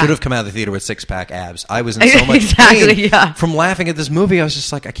hurt. I should have come out of the theater with six-pack abs. I was in so much pain from laughing at this movie. I was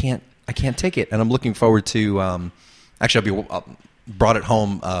just like, I can't take it. And I'm looking forward to. Actually, I'll brought it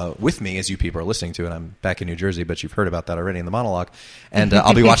home with me as you people are listening to it. I'm back in New Jersey, but you've heard about that already in the monologue. And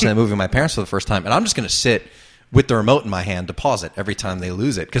I'll be watching that movie with my parents for the first time, and I'm just going to sit with the remote in my hand to pause it every time they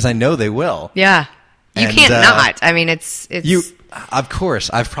lose it because I know they will. Yeah, you can't not. I mean, it's you. Of course,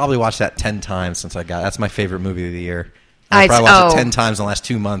 I've probably watched that 10 times since I got it. That's my favorite movie of the year. I probably watched it 10 times in the last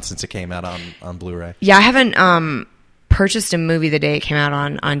 2 months since it came out on Blu-ray. Yeah, I haven't purchased a movie the day it came out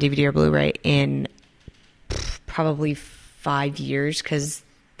on DVD or Blu-ray in probably 5 years because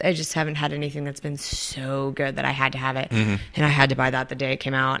I just haven't had anything that's been so good that I had to have it. And I had to buy that the day it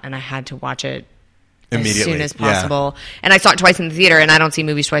came out, and I had to watch it as soon as possible. Yeah. And I saw it twice in the theater, and I don't see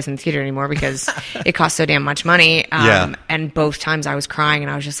movies twice in the theater anymore because it costs so damn much money. And both times I was crying,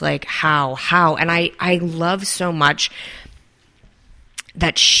 and I was just like, how? And I love so much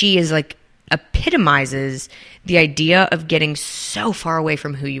that she is like epitomizes the idea of getting so far away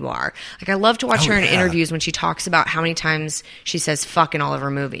from who you are. Like, I love to watch her in interviews when she talks about how many times she says fuck in all of her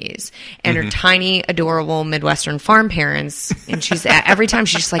movies and her tiny, adorable Midwestern farm parents. And she's every time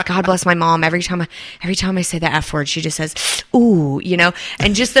she's just like, God bless my mom. Every time I say the F word, she just says, ooh,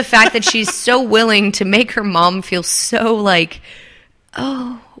 and just the fact that she's so willing to make her mom feel so like,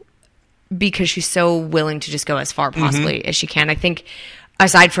 oh, because she's so willing to just go as far possibly as she can. I think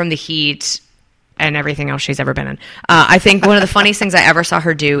aside from The Heat, and everything else she's ever been in. I think one of the funniest things I ever saw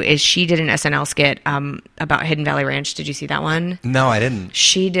her do is she did an SNL skit about Hidden Valley Ranch. Did you see that one? No, I didn't.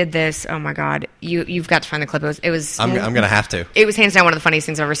 She did this. Oh my God, you've got to find the clip. It was. I'm gonna have to. It was hands down one of the funniest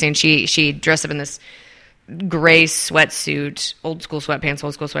things I've ever seen. She dressed up in this gray sweatsuit, old school sweatpants,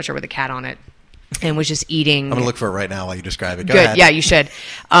 old school sweatshirt with a cat on it, and was just eating. I'm gonna look for it right now while you describe it. Go Good. ahead. Yeah, you should.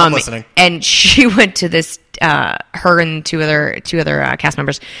 I'm listening. And she went to this. Her and two other cast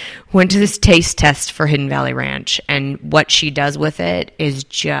members went to this taste test for Hidden Valley Ranch, and what she does with it is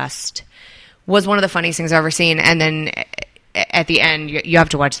was one of the funniest things I've ever seen. And then at the end, you have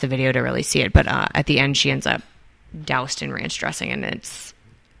to watch the video to really see it. But at the end, she ends up doused in ranch dressing, and it's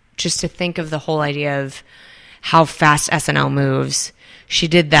just to think of the whole idea of how fast SNL moves. She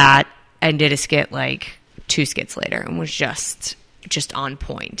did that and did a skit like 2 skits later, and was just on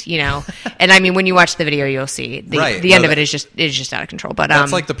point, you know. And I mean, when you watch the video, you'll see the end of it is just out of control. But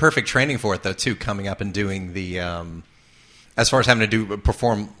that's like the perfect training for it, though, too. Coming up and doing the as far as having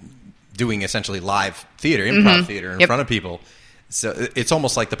to doing essentially live theater, improv theater in front of people. So it's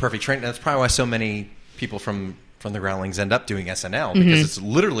almost like the perfect training. That's probably why so many people from the Groundlings end up doing SNL, because it's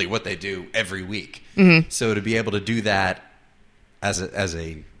literally what they do every week. So to be able to do that as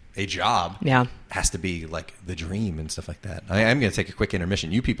a job has to be like the dream and stuff like that. I'm going to take a quick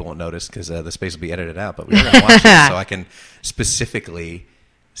intermission. You people won't notice because the space will be edited out, but we're going to watch it so I can specifically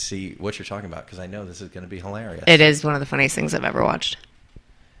see what you're talking about, because I know this is going to be hilarious. It is one of the funniest things I've ever watched.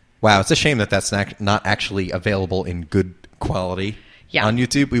 Wow, it's a shame that that's not actually available in good quality on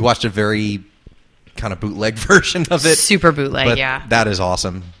YouTube. We watched a very kind of bootleg version of it. Super bootleg, but yeah. That is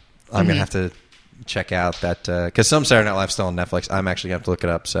awesome. I'm going to have to check out that, because some Saturday Night Live still on Netflix. I'm actually going to have to look it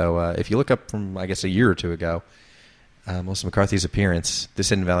up. So if you look up from, I guess, a year or two ago, Melissa McCarthy's appearance, this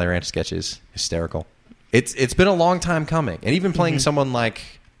Hidden Valley Ranch sketch is hysterical. It's been a long time coming. And even playing someone like,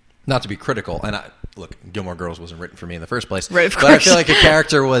 not to be critical, and look, Gilmore Girls wasn't written for me in the first place, right, of course. But I feel like a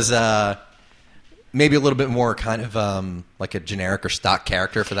character was maybe a little bit more kind of like a generic or stock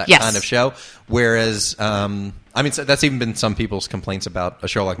character for that kind of show. Whereas, I mean, that's even been some people's complaints about a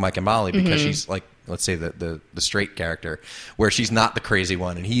show like Mike and Molly, because she's like, let's say the straight character, where she's not the crazy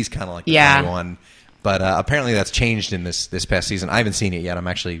one and he's kind of like the funny one. But apparently that's changed in this past season. I haven't seen it yet. I'm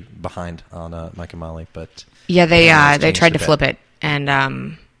actually behind on Mike and Molly, but yeah, they tried to flip it,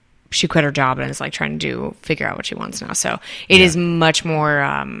 and she quit her job and is like trying to figure out what she wants now. So it is much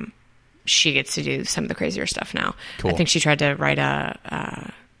more. She gets to do some of the crazier stuff now. Cool. I think she tried to write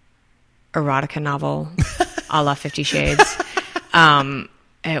a erotica novel, a la 50 Shades.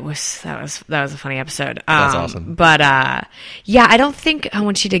 That was a funny episode. That's awesome. But yeah, I don't think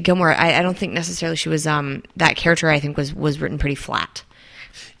when she did Gilmore, I don't think necessarily she was that character. I think was written pretty flat.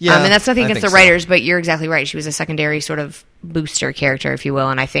 Yeah, and that's nothing against the writers, but you're exactly right. She was a secondary sort of booster character, if you will,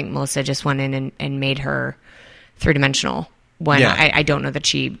 and I think Melissa just went in and made her 3-dimensional when I don't know that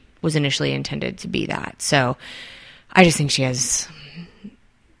she was initially intended to be that. So I just think she has.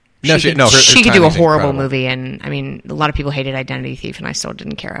 She could do a horrible movie, and I mean, a lot of people hated Identity Thief, and I still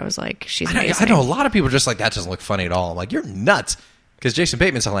didn't care. I was like, she's amazing. I know a lot of people are just like, that doesn't look funny at all. I'm like, you're nuts. Because Jason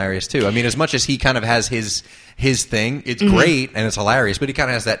Bateman's hilarious too. I mean, as much as he kind of has his thing, it's great and it's hilarious, but he kind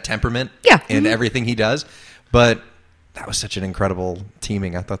of has that temperament in everything he does. But that was such an incredible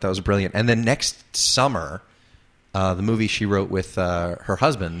teaming. I thought that was brilliant. And then next summer, the movie she wrote with her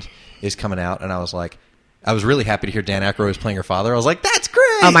husband is coming out, and I was really happy to hear Dan Aykroyd was playing her father. I was like, that's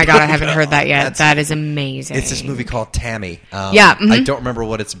great! Oh my God, I haven't heard that yet. That is amazing. It's this movie called Tammy. I don't remember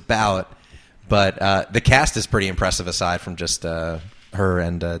what it's about, but the cast is pretty impressive aside from just her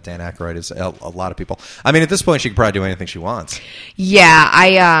and Dan Aykroyd. Is a lot of people. I mean, at this point, she could probably do anything she wants. Yeah,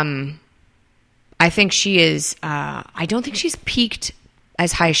 I think she is. I don't think she's peaked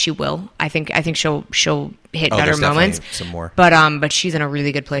as high as she will. I think she'll hit better moments. Some more. But she's in a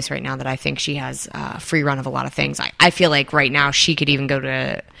really good place right now that I think she has a free run of a lot of things. I feel like right now she could even go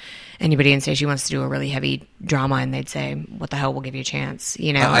to anybody and say she wants to do a really heavy drama, and they'd say, what the hell, we'll give you a chance.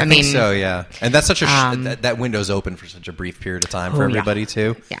 You know, I mean, think so, yeah. And that's such a that window's open for such a brief period of time for everybody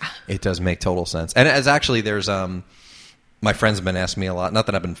too. Yeah. It does make total sense. And as actually there's my friends have been asking me a lot. Not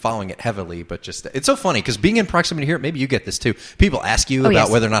that I've been following it heavily, but just it's so funny because being in proximity here, maybe you get this too. People ask you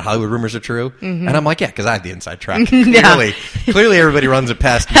about whether or not Hollywood rumors are true, and I'm like, yeah, because I have the inside track. Clearly, everybody runs it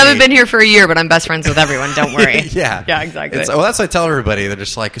past me. Haven't been here for a year, but I'm best friends with everyone. Don't worry. Yeah, exactly. That's what I tell everybody. They're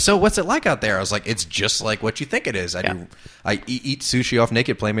just like, so what's it like out there? I was like, it's just like what you think it is. I eat sushi off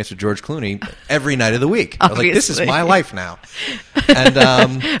Naked Playmates with George Clooney every night of the week. I was like, this is my life now. And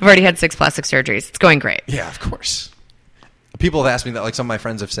I've already had 6 plastic surgeries. It's going great. Yeah, of course. People have asked me that, like some of my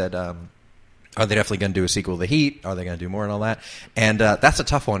friends have said, Are they definitely going to do a sequel to The Heat? Are they going to do more and all that? And that's a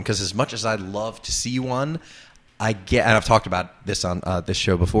tough one, because as much as I'd love to see one, and I've talked about this on this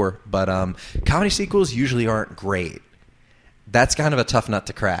show before, but comedy sequels usually aren't great. That's kind of a tough nut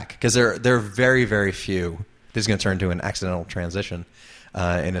to crack, because there are very, very few. This is going to turn into an accidental transition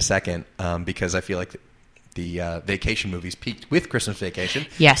in a second, because I feel like the vacation movies peaked with Christmas Vacation.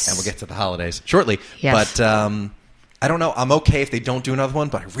 Yes. And we'll get to the holidays shortly. Yes. But I don't know. I'm okay if they don't do another one,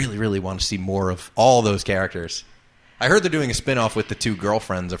 but I really, really want to see more of all those characters. I heard they're doing a spin-off with the two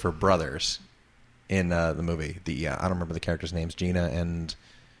girlfriends of her brothers in the movie. I don't remember the characters' names, Gina and...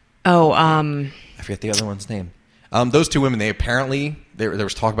 I forget the other one's name. Those two women, they apparently... There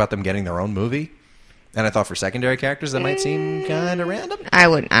was talk about them getting their own movie. And I thought for secondary characters, that might seem kind of random. I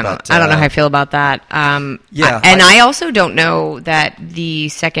don't know how I feel about that. I also don't know that the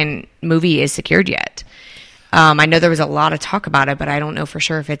second movie is secured yet. I know there was a lot of talk about it, but I don't know for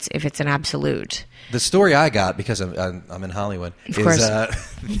sure if it's an absolute. The story I got, because I'm in Hollywood, is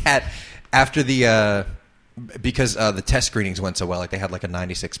that after because the test screenings went so well, like they had like a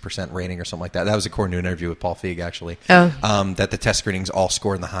 96% rating or something like that. That was a Core New interview with Paul Feig, actually. Oh. That the test screenings all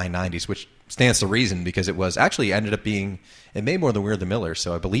scored in the high 90s, which stands to reason, because it ended up being, it made more than We're the Millers,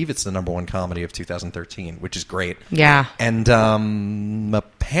 so I believe it's the #1 comedy of 2013, which is great. Yeah. And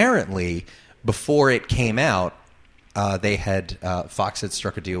apparently, before it came out, they had Fox had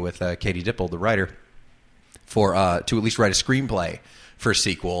struck a deal with Katie Dippold, the writer, to at least write a screenplay for a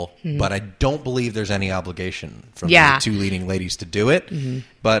sequel, but I don't believe there's any obligation from the two leading ladies to do it. Mm-hmm.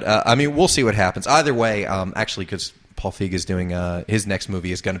 But I mean, we'll see what happens. Either way, actually, because Paul Feig is doing his next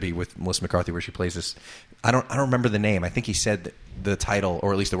movie is going to be with Melissa McCarthy, where she plays this. I don't remember the name. I think he said the title,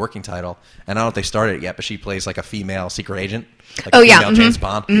 or at least the working title, and I don't know if they started it yet. But she plays like a female secret agent, like a female James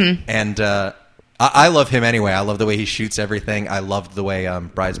Bond, and. I love him anyway. I love the way he shoots everything. I loved the way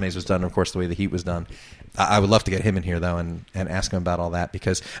Bridesmaids was done, and of course, the way The Heat was done. I would love to get him in here, though, and ask him about all that,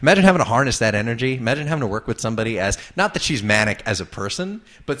 because imagine having to harness that energy. Imagine having to work with somebody not that she's manic as a person,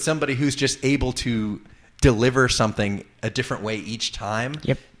 but somebody who's just able to deliver something a different way each time.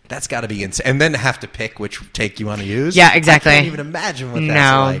 Yep. That's got to be insane. And then have to pick which take you want to use. Yeah, exactly. I can't even imagine what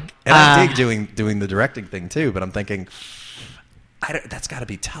that's like. And I dig doing the directing thing, too, but I'm thinking... that's got to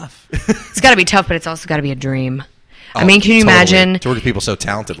be tough. It's got to be tough, but it's also got to be a dream. I mean, can you imagine... To work with people so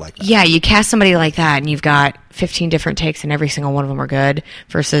talented like that. Yeah, you cast somebody like that, and you've got 15 different takes, and every single one of them are good,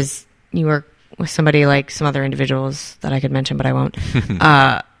 versus you work with somebody like some other individuals that I could mention, but I won't,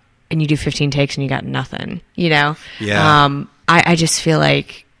 and you do 15 takes, and you got nothing, you know? Yeah. I just feel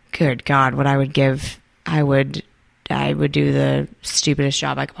like, good God, what I would give... I would do the stupidest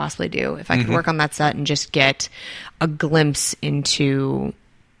job I could possibly do if I could work on that set and just get a glimpse into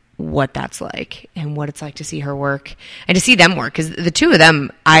what that's like and what it's like to see her work and to see them work. Because the two of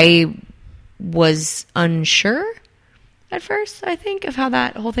them, I was unsure at first, I think, of how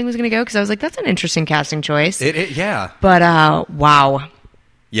that whole thing was going to go. Because I was like, that's an interesting casting choice. Yeah. But, wow.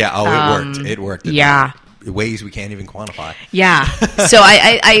 Yeah, it worked. Yeah. Ways we can't even quantify. Yeah. So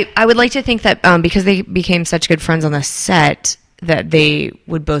I would like to think that because they became such good friends on the set that they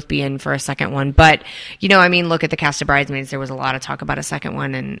would both be in for a second one. But, you know, I mean, look at the cast of Bridesmaids. There was a lot of talk about a second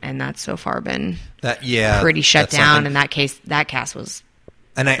one, and that's so far been pretty shut down. In that case, that cast was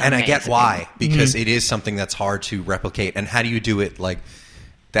And I get why, because it is something that's hard to replicate. And how do you do it like...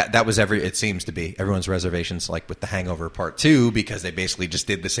 That was it seems to be everyone's reservations, like with The Hangover Part 2, because they basically just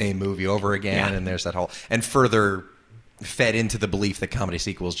did the same movie over again, and there's that whole... And further fed into the belief that comedy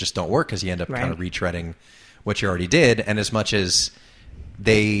sequels just don't work, because you end up kind of retreading what you already did. And as much as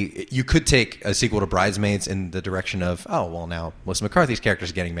you could take a sequel to Bridesmaids in the direction of, oh, well, now Melissa McCarthy's character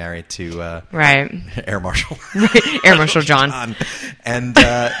is getting married to Air Marshal. Air Marshal John. And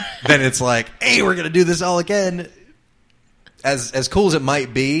then it's like, hey, we're going to do this all again. As cool as it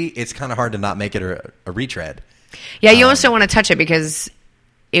might be, it's kind of hard to not make it a retread. Yeah, you almost don't want to touch it because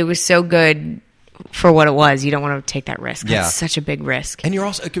it was so good for what it was. You don't want to take that risk. It's such a big risk. And you're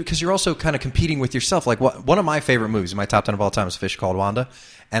also kind of competing with yourself. Like one of my favorite movies, my top 10 of all time, is Fish Called Wanda,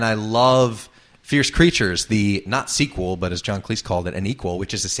 and I love Fierce Creatures, the not sequel, but as John Cleese called it, an equal,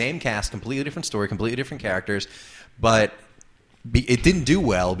 which is the same cast, completely different story, completely different characters, but it didn't do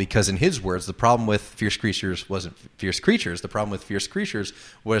well because, in his words, the problem with Fierce Creatures wasn't Fierce Creatures. The problem with Fierce Creatures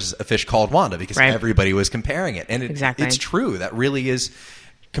was A Fish Called Wanda, because everybody was comparing it. And it's true. That really is,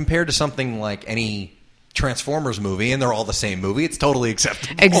 compared to something like any Transformers movie, and they're all the same movie, it's totally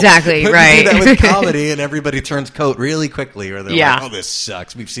acceptable. Exactly, but right. You do that with comedy, and everybody turns coat really quickly, or they're like, oh, this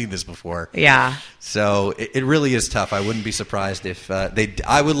sucks. We've seen this before. Yeah. So it really is tough. I wouldn't be surprised if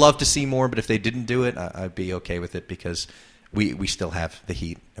I would love to see more, but if they didn't do it, I'd be okay with it, because we still have The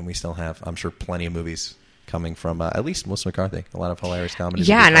Heat, and we still have, I'm sure, plenty of movies coming from at least Melissa McCarthy. A lot of hilarious comedies.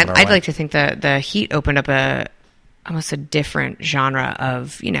 Yeah, and I'd like to think that The Heat opened up almost a different genre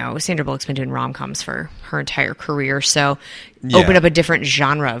of, Sandra Bullock's been doing rom-coms for her entire career, so opened up a different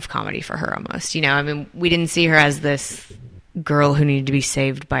genre of comedy for her almost. We didn't see her as this girl who needed to be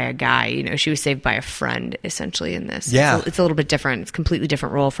saved by a guy. She was saved by a friend, essentially, in this. Yeah. It's a little bit different. It's a completely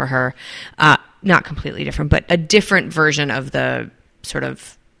different role for her. Not completely different, but a different version of the sort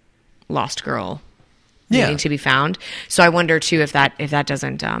of lost girl needing to be found. So I wonder, too, if that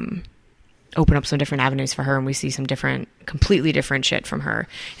doesn't open up some different avenues for her, and we see some completely different shit from her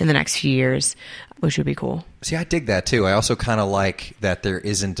in the next few years, which would be cool. See, I dig that too. I also kind of like that there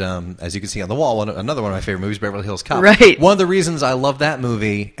isn't, as you can see on the wall, another one of my favorite movies, Beverly Hills Cop. Right. One of the reasons I love that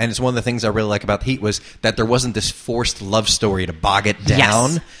movie, and it's one of the things I really like about The Heat, was that there wasn't this forced love story to bog it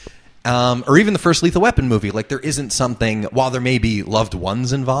down. Yes. Or even the first Lethal Weapon movie. Like, there isn't something, while there may be loved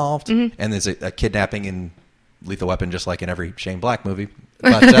ones involved, and there's a kidnapping in Lethal Weapon, just like in every Shane Black movie.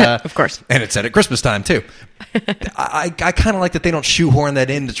 But, of course. And it's set at Christmas time, too. I kind of like that they don't shoehorn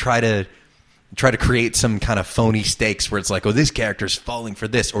that in to try to create some kind of phony stakes where it's like, oh, this character's falling for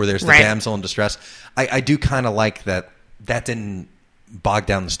this, or there's the damsel in distress. I do kind of like that didn't bog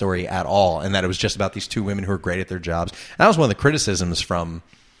down the story at all, and that it was just about these two women who are great at their jobs. And that was one of the criticisms from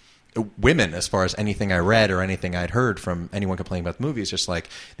women, as far as anything I read or anything I'd heard from anyone complaining about the movie, is just like,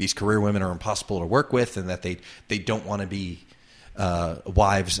 these career women are impossible to work with, and that they don't want to be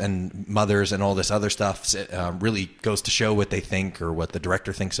wives and mothers and all this other stuff. Really goes to show what they think, or what the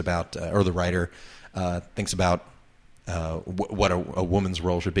director thinks about, or the writer thinks about what a woman's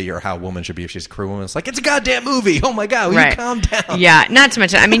role should be, or how a woman should be if she's a career woman. It's like, it's a goddamn movie. Oh my God, will you calm down? Yeah, not to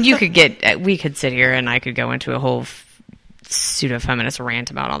mention, we could sit here and I could go into a whole pseudo-feminist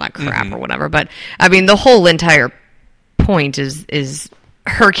rant about all that crap or whatever, but the whole entire point is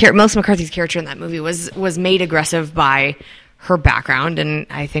her Melissa McCarthy's character in that movie was made aggressive by her background, and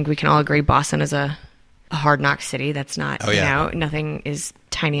I think we can all agree Boston is a hard knock city. That's not, nothing is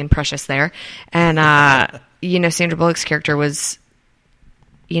tiny and precious there. And, Sandra Bullock's character was,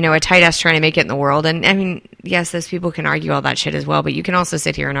 a tight ass trying to make it in the world. And yes, those people can argue all that shit as well, but you can also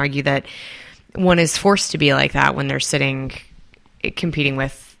sit here and argue that one is forced to be like that when they're competing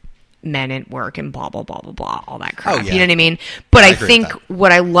with men at work and blah, blah, blah, blah, blah, all that crap. Oh, yeah. You know what I mean? But I think with that.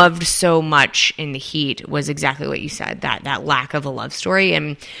 What I loved so much in The Heat was exactly what you said, that lack of a love story.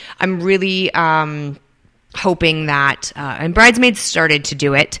 And I'm really hoping that, and Bridesmaids started to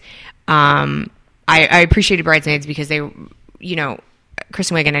do it. I appreciated Bridesmaids because they,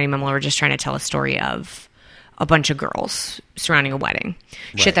 Kristen Wiig and Eddie Mimler were just trying to tell a story of a bunch of girls surrounding a wedding.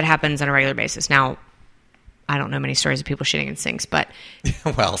 Right. Shit that happens on a regular basis. Now, I don't know many stories of people shitting in sinks, but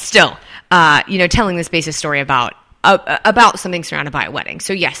well, still, telling this basis story about something surrounded by a wedding.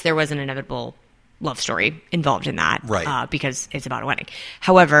 So yes, there was an inevitable love story involved in that, right? Because it's about a wedding.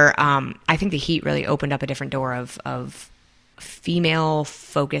 However, I think The Heat really opened up a different door of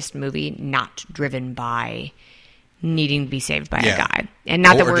female-focused movie, not driven by needing to be saved by a guy, and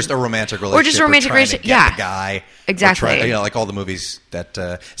not just a romantic relationship, yeah, the guy, exactly. Like all the movies that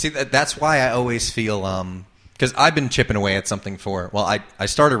that's why I always feel because I've been chipping away at something I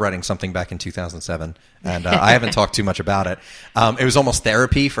started writing something back in 2007, and I haven't talked too much about it. It was almost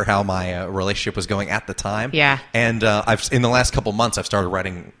therapy for how my relationship was going at the time. Yeah, and in the last couple months I've started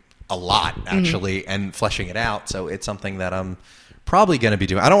writing a lot actually, and fleshing it out. So it's something that I'm probably going to be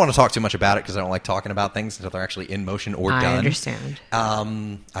doing. I don't want to talk too much about it because I don't like talking about things until they're actually in motion or done. I understand.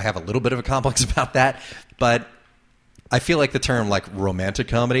 I have a little bit of a complex about that, but I feel like the term like romantic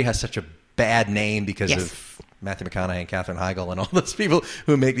comedy has such a bad name because of Matthew McConaughey and Katherine Heigl and all those people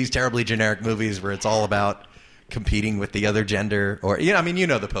who make these terribly generic movies where it's all about competing with the other gender, or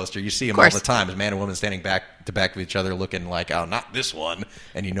the poster. You see them all the time. A man and woman standing back to back of each other, looking like, oh, not this one,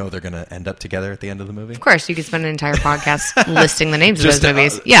 and they're going to end up together at the end of the movie. Of course, you could spend an entire podcast listing the names of those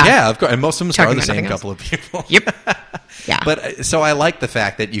movies. Of course, and most of them star the same couple of people. Yep. Yeah. But so I like the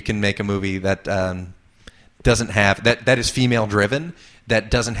fact that you can make a movie that doesn't have that is female driven, that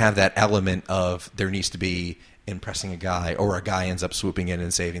doesn't have that element of there needs to be impressing a guy, or a guy ends up swooping in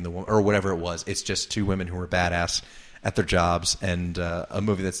and saving the woman, or whatever it was. It's just two women who are badass at their jobs, and a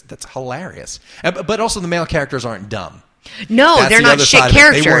movie that's hilarious. But also the male characters aren't dumb. No, they're not shit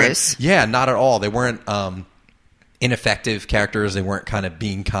characters. Not at all. They weren't ineffective characters. They weren't kind of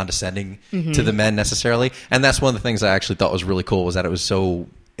being condescending to the men necessarily. And that's one of the things I actually thought was really cool, was that it was so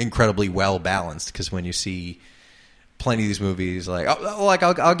incredibly well balanced. Because when you see plenty of these movies,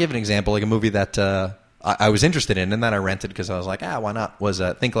 I'll give an example, like a movie that I was interested in, and then I rented because I was like, why not? Was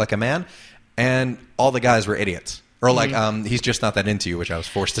Think Like a Man, and all the guys were idiots. Or like, He's Just Not That Into You, which I was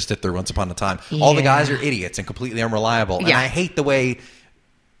forced to sit through once upon a time. Yeah. All the guys are idiots and completely unreliable. And I hate the way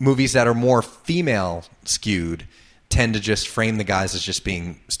movies that are more female skewed tend to just frame the guys as just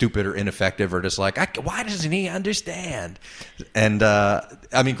being stupid or ineffective or just like, why doesn't he understand? And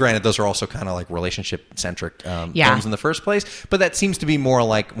I mean, granted, those are also kind of like relationship-centric films in the first place, but that seems to be more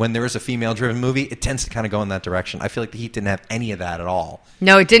like when there is a female-driven movie, it tends to kind of go in that direction. I feel like The Heat didn't have any of that at all.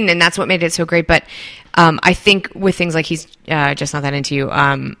 No, it didn't, and that's what made it so great. But I think with things like He's Just Not That Into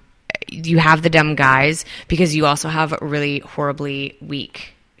You, you have the dumb guys because you also have really horribly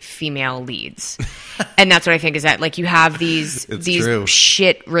weak female leads. And that's what I think is that, like, you have these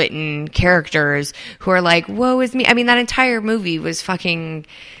shit written characters who are like, woe is me. I mean, that entire movie was fucking,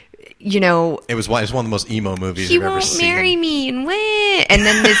 it was one of the most emo movies I've ever seen. He won't marry me and what? And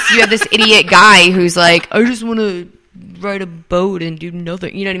then you have this idiot guy who's like, I just want to ride a boat and do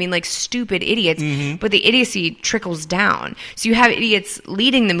nothing. You know what I mean? Like, stupid idiots. Mm-hmm. But the idiocy trickles down. So you have idiots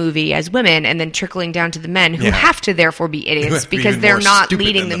leading the movie as women and then trickling down to the men who have to therefore be idiots because they're not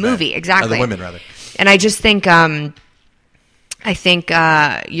leading the movie. Men. Exactly. The women, rather. And I just think, you're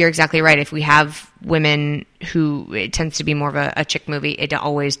exactly right. If we have women who, it tends to be more of a chick movie, it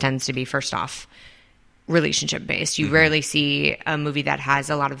always tends to be, first off, relationship based. You rarely see a movie that has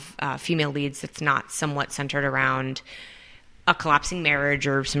a lot of female leads that's not somewhat centered around a collapsing marriage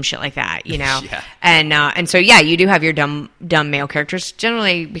or some shit like that, Yeah. And so you do have your dumb male characters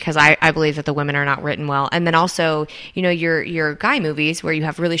generally because I believe that the women are not written well, and then also your guy movies where you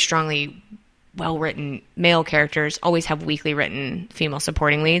have really strongly well-written male characters always have weakly written female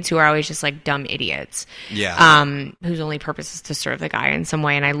supporting leads who are always just like dumb idiots. Yeah. Whose only purpose is to serve the guy in some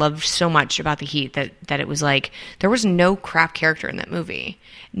way. And I loved so much about The Heat that it was like there was no crap character in that movie.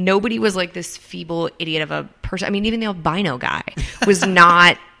 Nobody was like this feeble idiot of a person. I mean, even the albino guy was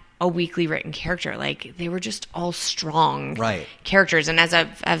not a weakly written character. Like, they were just all strong characters. And as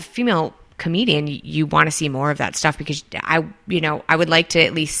a female comedian, you want to see more of that stuff because I would like to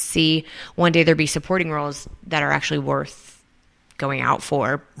at least see one day there be supporting roles that are actually worth going out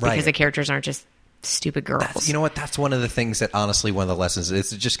for because the characters aren't just stupid girls. You know what? That's one of the things that honestly, one of the lessons,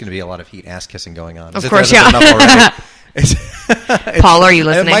 it's just going to be a lot of Heat ass kissing going on. Of course, yeah. Paul, are you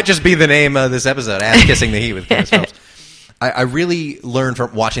listening? It might just be the name of this episode, Ass Kissing the Heat with Chris Phelps. I really learned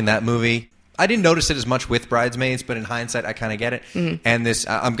from watching that movie. I didn't notice it as much with Bridesmaids, but in hindsight, I kind of get it. Mm-hmm. And this,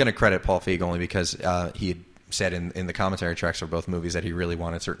 I'm going to credit Paul Feig only because he had said in the commentary tracks for both movies that he really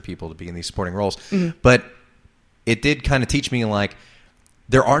wanted certain people to be in these supporting roles. Mm-hmm. But it did kind of teach me, like,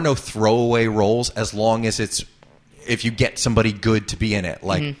 there are no throwaway roles as long as if you get somebody good to be in it.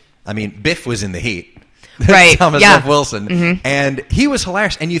 Like, I mean, Biff was in The Heat. Right. Thomas F. Wilson. Mm-hmm. And he was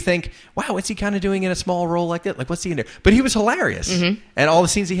hilarious. And you think, wow, what's he kind of doing in a small role like that? Like, what's he in there? But he was hilarious. Mm-hmm. And all the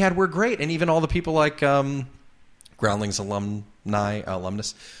scenes he had were great. And even all the people like Groundlings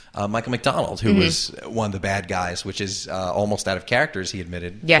alumnus, Michael McDonald, who was one of the bad guys, which is almost out of character, as he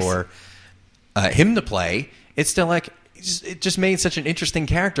admitted, for him to play. It's still like, it just made such an interesting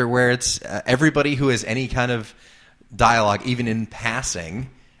character where it's everybody who has any kind of dialogue, even in passing,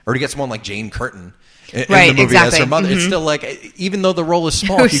 or to get someone like Jane Curtin in the movie as her mother. It's still like, even though the role is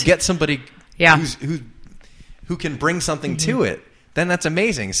small, if you get somebody who can bring something to it, then that's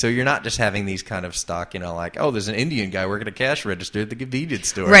amazing. So you're not just having these kind of stock, like, oh, there's an Indian guy working a cash register at the convenience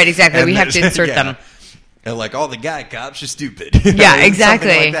store. Right, exactly. And we have to insert them. And like, all the guy cops are stupid. Yeah, exactly.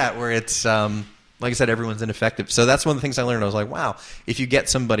 Something like that, where it's, like I said, everyone's ineffective. So that's one of the things I learned. I was like, wow, if you get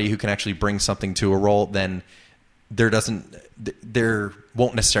somebody who can actually bring something to a role, then there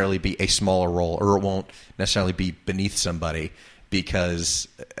won't necessarily be a smaller role, or it won't necessarily be beneath somebody, because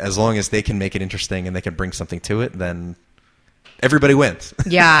as long as they can make it interesting and they can bring something to it, then everybody wins.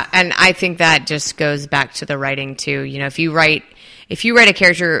 Yeah, and I think that just goes back to the writing too. If you write a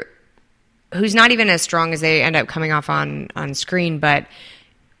character who's not even as strong as they end up coming off on screen, but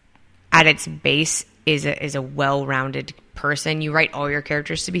at its base is a well-rounded person, you write all your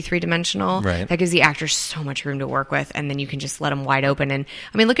characters to be three-dimensional. Right. That gives the actors so much room to work with, and then you can just let them wide open. And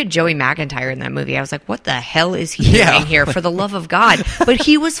I mean, look at Joey McIntyre in that movie. I was like, what the hell is he doing here, for the love of God? But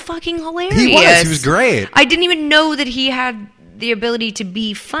he was fucking hilarious. He was great. I didn't even know that he had the ability to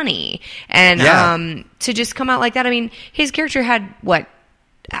be funny and to just come out like that. I mean, his character had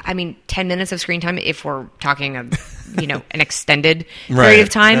 10 minutes of screen time if we're talking an extended period of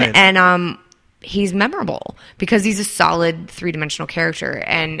time. Right. And he's memorable because he's a solid three-dimensional character,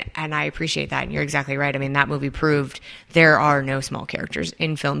 and I appreciate that. And you're exactly right. I mean, that movie proved there are no small characters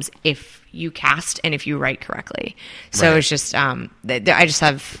in films if you cast and if you write correctly. So it's just I just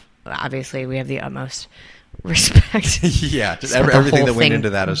have, obviously we have the utmost respect. Yeah, just everything that went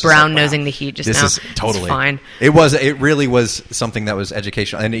into that is brown nosing the heat. This is totally fine. It really was something that was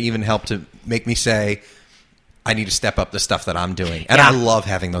educational, and it even helped to make me say, I need to step up the stuff that I'm doing. And I love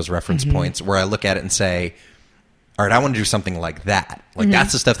having those reference points where I look at it and say, all right, I want to do something like that. Like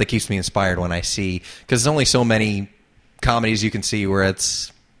that's the stuff that keeps me inspired when I see, because there's only so many comedies you can see where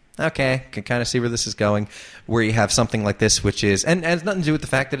it's, okay, can kind of see where this is going, where you have something like this, which is, and it has nothing to do with the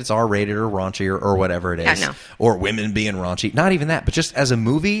fact that it's R-rated or raunchy or whatever it is, or women being raunchy. Not even that, but just as a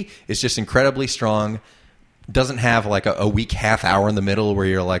movie, it's just incredibly strong. Doesn't have like a weak half hour in the middle where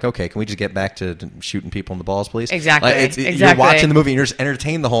you're like, okay, can we just get back to shooting people in the balls, please? Exactly. Like, you're watching the movie and you're just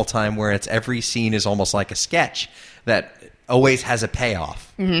entertained the whole time, where it's every scene is almost like a sketch that always has a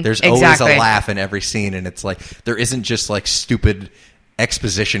payoff. There's always a laugh in every scene, and it's like there isn't just like stupid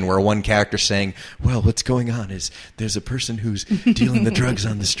exposition where one character's saying, well, what's going on is there's a person who's dealing the drugs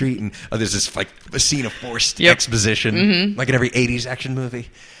on the street, and there's this like a scene of forced exposition, like in every 80s action movie.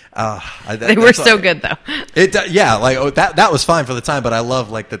 They were so good though. That was fine for the time, but I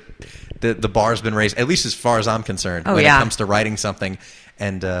love like the bar's been raised, at least as far as I'm concerned, when it comes to writing something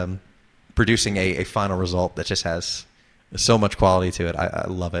and producing a final result that just has so much quality to it. I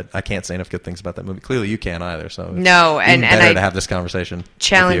love it. I can't say enough good things about that movie. Clearly, you can't either. So it's better to have this conversation.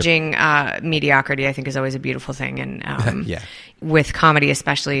 Challenging mediocrity, I think, is always a beautiful thing, and with comedy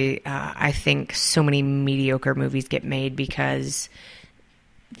especially, I think so many mediocre movies get made because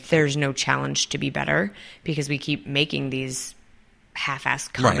there's no challenge to be better, because we keep making these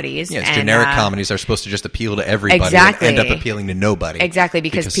half-assed comedies. Right. Yeah, generic comedies are supposed to just appeal to everybody and end up appealing to nobody. Exactly,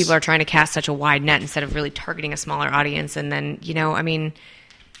 because people are trying to cast such a wide net instead of really targeting a smaller audience. And then,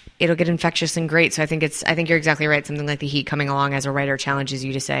 it'll get infectious and great. So I think you're exactly right. Something like The Heat coming along as a writer challenges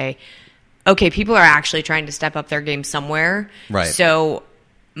you to say, okay, people are actually trying to step up their game somewhere. Right. So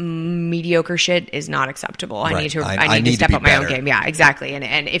mediocre shit is not acceptable. I need to step up my own game. Yeah, exactly.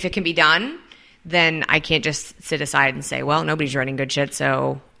 And if it can be done, then I can't just sit aside and say, well, nobody's writing good shit,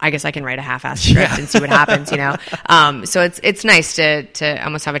 so I guess I can write a half-assed script and see what happens, So it's nice to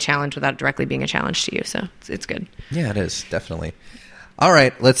almost have a challenge without directly being a challenge to you. So it's good. Yeah, it is, definitely. All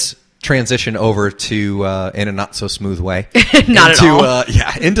right, let's transition over to, in a not-so-smooth way. Not at all.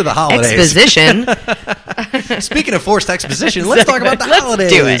 Into the holidays. Exposition. Speaking of forced exposition, let's talk about the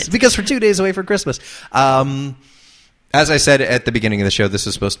holidays. Do it. Because we're 2 days away from Christmas. As I said at the beginning of the show, this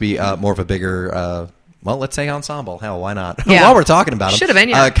is supposed to be more of a bigger, let's say ensemble. Hell, why not? Yeah. While we're talking about them. Should have been,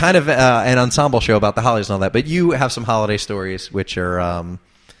 yeah. Kind of an ensemble show about the holidays and all that. But you have some holiday stories which are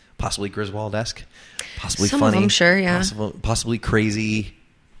possibly Griswold-esque, possibly some funny. Some of them, sure, yeah. Possibly crazy.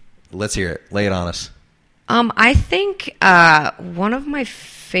 Let's hear it. Lay it on us. I think one of my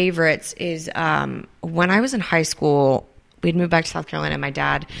favorites is when I was in high school, we'd moved back to South Carolina, and my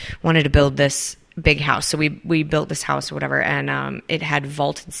dad wanted to build this big house. So we built this house or whatever, and it had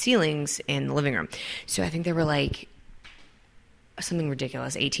vaulted ceilings in the living room. So I think they were like something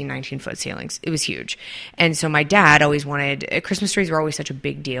ridiculous, 18, 19-foot ceilings. It was huge. And so my dad always wanted, Christmas trees were always such a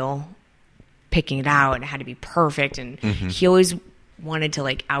big deal, picking it out, and it had to be perfect. And he always wanted to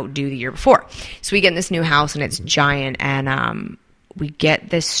like outdo the year before. So we get in this new house, and it's giant, and we get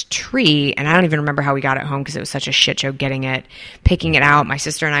this tree, and I don't even remember how we got it home because it was such a shit show getting it, picking it out. My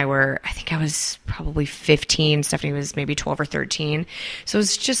sister and I were, I think I was probably 15. Stephanie was maybe 12 or 13. So it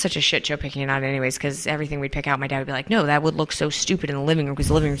was just such a shit show picking it out anyways, because everything we'd pick out, my dad would be like, no, that would look so stupid in the living room because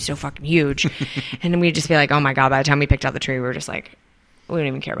the living room's so fucking huge. And then we'd just be like, oh my God, by the time we picked out the tree, we were just like, we don't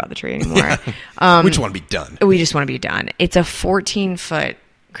even care about the tree anymore. We just want to be done. We just want to be done. It's a 14-foot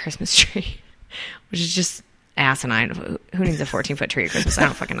Christmas tree, which is just asinine. Who needs a 14-foot tree at Christmas? I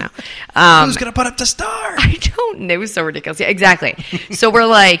don't fucking know. Who's going to put up the star? I don't know. It was so ridiculous. Yeah, exactly. So we're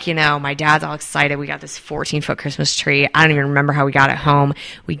like, my dad's all excited. We got this 14-foot Christmas tree. I don't even remember how we got it home.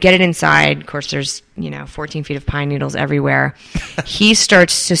 We get it inside. Of course, there's, 14 feet of pine needles everywhere. He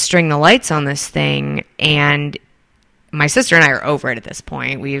starts to string the lights on this thing, and my sister and I are over it at this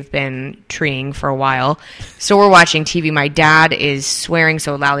point. We've been treeing for a while. So we're watching TV. My dad is swearing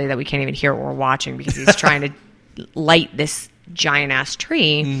so loudly that we can't even hear what we're watching because he's trying to light this giant-ass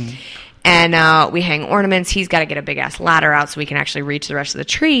tree. And we hang ornaments. He's got to get a big-ass ladder out so we can actually reach the rest of the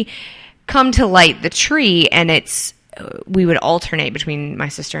tree. Come to light the tree, and we would alternate between my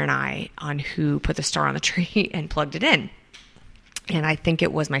sister and I on who put the star on the tree and plugged it in. And I think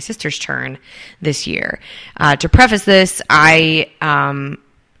it was my sister's turn this year. To preface this, I am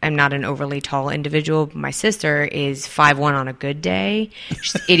not an overly tall individual. My sister is 5'1" on a good day.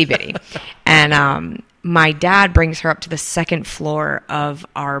 She's itty bitty. And my dad brings her up to the second floor of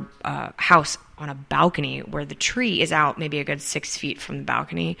our house on a balcony where the tree is out maybe a good 6 feet from the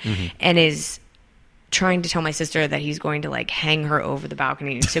balcony and is trying to tell my sister that he's going to like hang her over the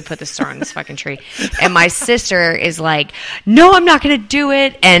balcony to put the star on this fucking tree. And my sister is like, no, I'm not going to do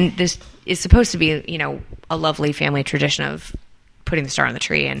it. And this is supposed to be, you know, a lovely family tradition of putting the star on the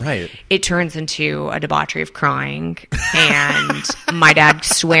tree. And it turns into a debauchery of crying and my dad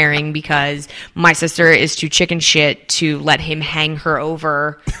swearing because my sister is too chicken shit to let him hang her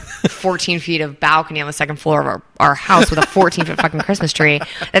over 14 feet of balcony on the second floor of our house with a 14-foot fucking Christmas tree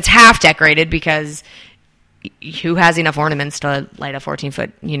that's half decorated because who has enough ornaments to light a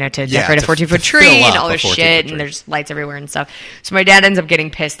 14-foot, you know, to decorate a 14-foot tree and all this shit and there's lights everywhere and stuff. So my dad ends up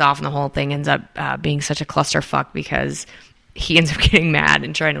getting pissed off and the whole thing ends up being such a clusterfuck because he ends up getting mad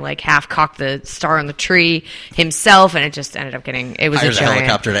and trying to like half cock the star on the tree himself, and it just ended up geting, it was hires a giant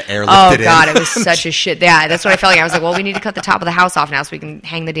helicopter to airlift it in. Oh god, it was such a shit. Yeah, that's what I felt like. I was like, well, we need to cut the top of the house off now so we can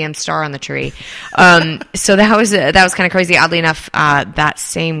hang the damn star on the tree. So that was kind of crazy. Oddly enough, that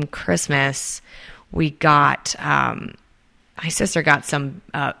same Christmas, we got my sister got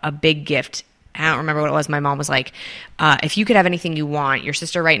a big gift. I don't remember what it was. My mom was like, if you could have anything you want, your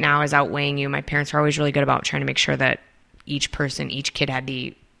sister right now is outweighing you. My parents are always really good about trying to make sure that each kid had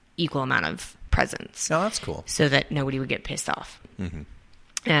the equal amount of presents. Oh, that's cool. So that nobody would get pissed off. Mm-hmm.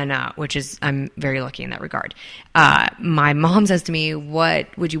 And which is, I'm very lucky in that regard. My mom says to me,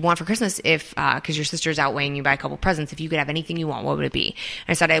 what would you want for Christmas if, because your sister's outweighing you by a couple presents, if you could have anything you want, what would it be? And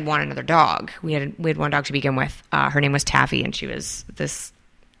I said, I'd want another dog. We had one dog to begin with. Her name was Taffy, and she was this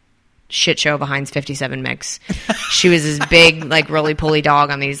shit show of a Heinz 57 mix. She was this big, like, roly-poly dog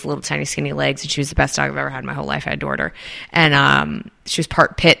on these little tiny skinny legs, and she was the best dog I've ever had in my whole life. I adored her. And she was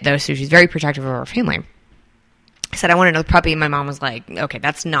part pit, though, so she's very protective of her family. I said, I want another puppy, and my mom was like, okay,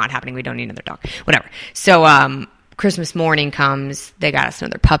 that's not happening. We don't need another dog. Whatever. So Christmas morning comes, they got us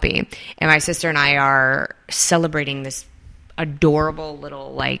another puppy, and my sister and I are celebrating this adorable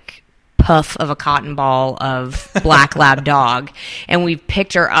little, like, puff of a cotton ball of black lab dog, and we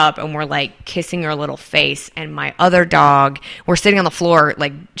picked her up and we're like kissing her little face, and my other dog, we're sitting on the floor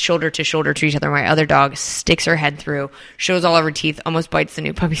like shoulder to shoulder to each other. My other dog sticks her head through, shows all of her teeth, almost bites the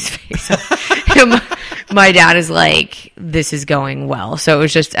new puppy's face. My dad is like, this is going well. So it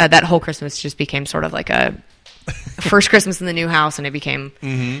was just that whole Christmas just became sort of like a first Christmas in the new house, and it became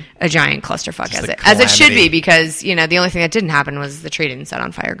a giant clusterfuck, as it should be, because, you know, the only thing that didn't happen was the tree didn't set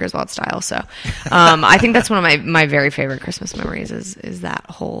on fire Griswold style. So I think that's one of my very favorite Christmas memories is that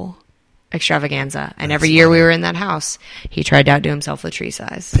whole extravaganza. And every year we were in that house, he tried to outdo himself with tree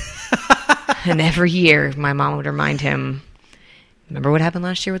size. And every year my mom would remind him, remember what happened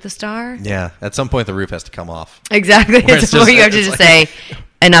last year with the star? Yeah, at some point the roof has to come off. Exactly. It's where you have to just say,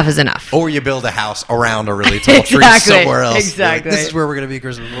 enough is enough. Or you build a house around a really tall tree somewhere else. Exactly. Like, this is where we're going to be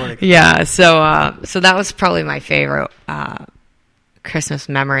Christmas morning. Yeah. So that was probably my favorite Christmas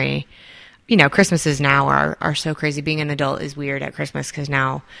memory. You know, Christmases now are so crazy. Being an adult is weird at Christmas because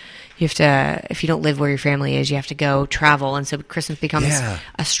now you have to, if you don't live where your family is, you have to go travel. And so Christmas becomes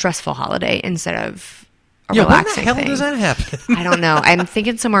a stressful holiday instead of a relaxing when the hell thing. Does that happen? I don't know. I'm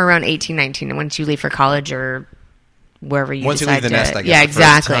thinking somewhere around 18, 19. And once you leave for college or wherever you once decide you leave the nest, I guess, yeah,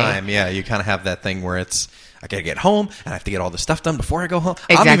 exactly. First time, yeah, you kind of have that thing where it's, I got to get home and I have to get all the stuff done before I go home.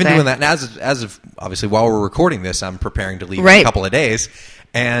 Exactly. I'm even doing that now. As of obviously while we're recording this, I'm preparing to leave in a couple of days,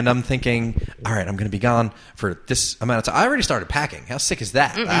 and I'm thinking, all right, I'm going to be gone for this amount of time. I already started packing. How sick is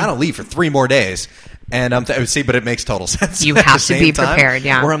that? I don't leave for 3 more days. And I'm see, but it makes total sense. You have to be prepared,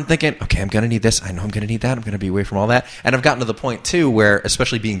 yeah. Where I'm thinking, okay, I'm going to need this. I know I'm going to need that. I'm going to be away from all that. And I've gotten to the point too where,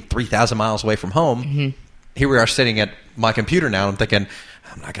 especially being 3,000 miles away from home, here we are sitting at my computer now. And I'm thinking,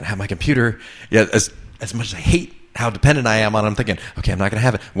 I'm not going to have my computer. Yeah, as much as I hate how dependent I am on it, I'm thinking, okay, I'm not going to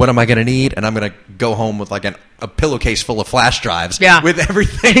have it. What am I going to need? And I'm going to go home with like a pillowcase full of flash drives with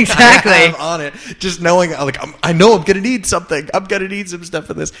everything I have on it. Just knowing, like, I know I'm going to need something. I'm going to need some stuff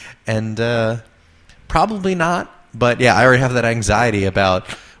for this. And probably not. But yeah, I already have that anxiety about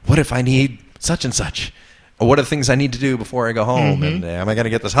what if I need such and such? Or what are the things I need to do before I go home? And am I going to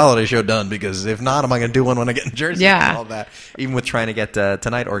get this holiday show done? Because if not, am I going to do one when I get in Jersey? Yeah. And all that. Even with trying to get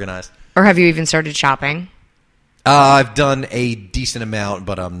tonight organized. Or have you even started shopping? I've done a decent amount,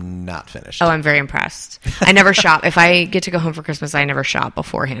 but I'm not finished. Oh, I'm very impressed. I never shop. If I get to go home for Christmas, I never shop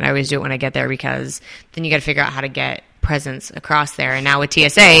beforehand. I always do it when I get there because then you got to figure out how to get presents across there. And now with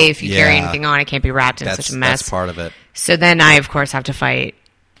TSA, if you carry anything on, it can't be wrapped in such a mess. That's part of it. So then I, of course, have to fight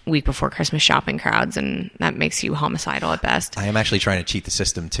week before Christmas shopping crowds, and that makes you homicidal at best. I am actually trying to cheat the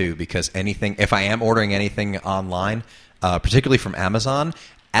system, too, because if I am ordering anything online, particularly from Amazon,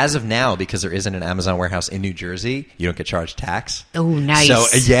 as of now, because there isn't an Amazon warehouse in New Jersey, you don't get charged tax. Oh, nice. So,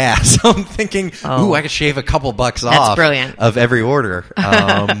 so I'm thinking, I could shave a couple bucks off brilliant. of every order.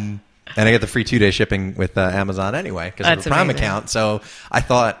 And I get the free 2-day shipping with Amazon anyway because of a Prime account. So I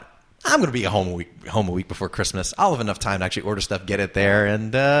thought, I'm going to be home a week before Christmas. I'll have enough time to actually order stuff, get it there,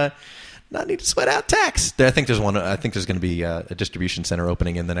 and not need to sweat out tax. I think there's going to be a distribution center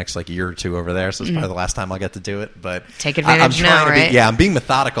opening in the next year or two over there. So it's probably the last time I'll get to do it. But take advantage now, right? I'm being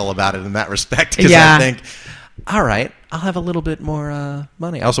methodical about it in that respect because I think, all right, I'll have a little bit more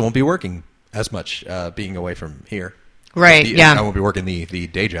money. I also won't be working as much being away from here. Right. I won't be working the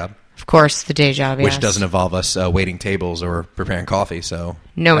day job. Of course, the day job, which doesn't involve us waiting tables or preparing coffee. So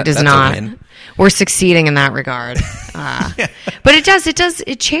no, it does not. We're succeeding in that regard. But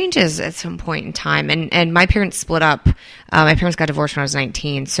it changes at some point in time. And my parents split up. My parents got divorced when I was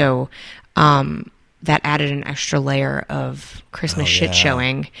 19, so that added an extra layer of Christmas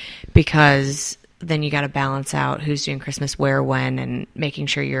showing because then you got to balance out who's doing Christmas where, when, and making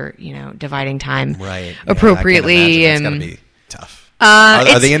sure you're dividing time appropriately. It's got to be tough.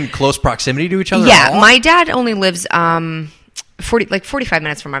 Are they in close proximity to each other? Yeah, my dad only lives 45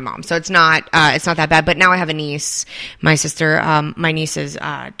 minutes from my mom, so it's not that bad. But now I have a niece, my sister. My niece is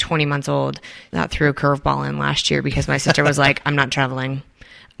 20 months old. That threw a curveball in last year because my sister was like, "I'm not traveling.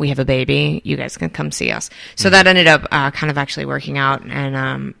 We have a baby. You guys can come see us." So that ended up kind of actually working out.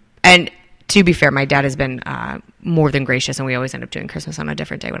 And to be fair, my dad has been more than gracious, and we always end up doing Christmas on a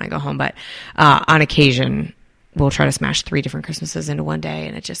different day when I go home. But on occasion, we'll try to smash 3 different Christmases into one day,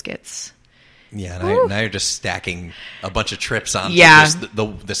 and it just gets... Yeah, now you're just stacking a bunch of trips on just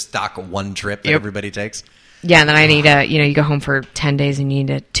the stock one trip that everybody takes. Yeah, and then I need you go home for 10 days and you need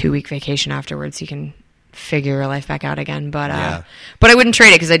a 2-week vacation afterwards so you can figure your life back out again. But I wouldn't trade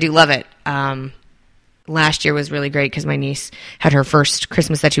it because I do love it. Last year was really great because my niece had her first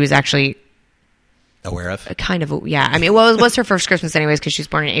Christmas that she was actually... aware of? Kind of, yeah. I mean, well, it was her first Christmas anyways because she was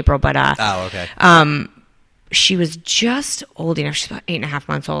born in April, but... okay. She was just old enough. She's about 8.5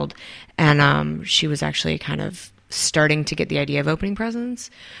 months old. And she was actually kind of starting to get the idea of opening presents.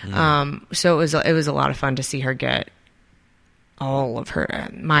 So it was a lot of fun to see her get all of her.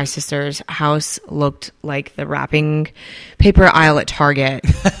 My sister's house looked like the wrapping paper aisle at Target.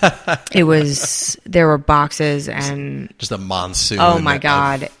 There were boxes and... just a monsoon. Oh my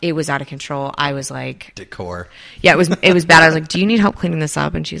God. It was out of control. I was like... decor. Yeah, it was bad. I was like, do you need help cleaning this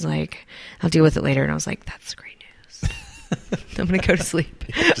up? And she's like, I'll deal with it later. And I was like, that's great news. I'm going to go to sleep.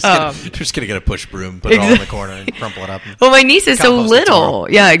 Just going to get a push broom, put it all in the corner and crumple it up. Well, my niece is so little.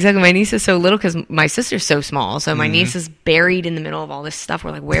 Yeah, exactly. My niece is so little because my sister's so small. So my niece is buried in the middle of all this stuff.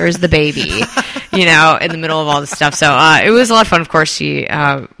 We're like, where's the baby? In the middle of all this stuff. So it was a lot of fun. Of course, she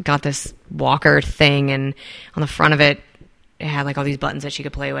got this walker thing, and on the front of it, it had all these buttons that she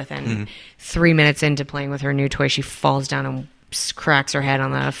could play with. And 3 minutes into playing with her new toy, she falls down and cracks her head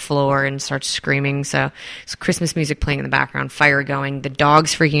on the floor and starts screaming. So it's Christmas music playing in the background, fire going, the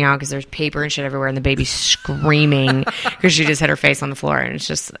dog's freaking out because there's paper and shit everywhere, and the baby's screaming because she just hit her face on the floor. And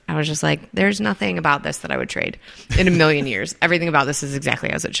I was just like, there's nothing about this that I would trade in a million years. Everything about this is exactly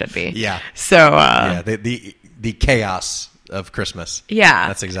as it should be. Yeah. So the chaos of Christmas. Yeah,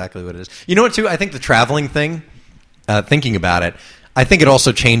 that's exactly what it is. You know what, too? I think the traveling thing, thinking about it, I think it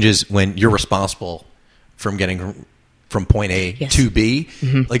also changes when you're responsible from getting from point A to B.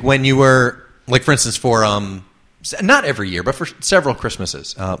 Like when you were, for instance, for not every year, but for several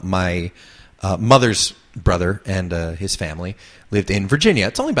Christmases, my mother's brother and his family lived in Virginia.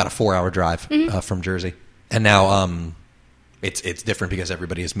 It's only about a 4-hour drive from Jersey, and now it's different because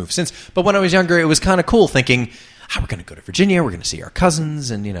everybody has moved since. But when I was younger, it was kind of cool thinking, we're going to go to Virginia, we're going to see our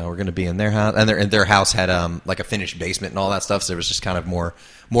cousins, and we're going to be in their house. And their house had a finished basement and all that stuff, so there was just kind of more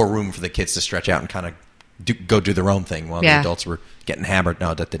room for the kids to stretch out and kind of go do their own thing while the adults were getting hammered.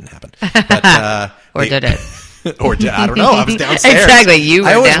 No, that didn't happen. But, or did it? I don't know. I was downstairs. Exactly.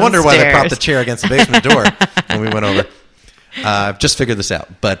 I always wonder why they propped the chair against the basement door when we went over. I've just figured this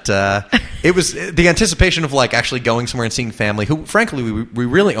out. But it was the anticipation of actually going somewhere and seeing family who, frankly, we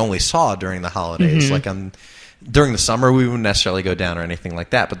really only saw during the holidays. During the summer, we wouldn't necessarily go down or anything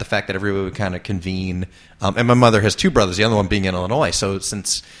like that. But the fact that everybody would kind of convene. And my mother has 2 brothers, the other one being in Illinois. So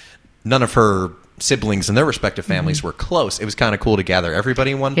since none of her siblings and their respective families were close, it was kind of cool to gather everybody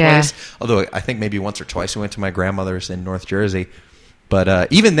in one place. Although I think maybe once or twice we went to my grandmother's in North Jersey.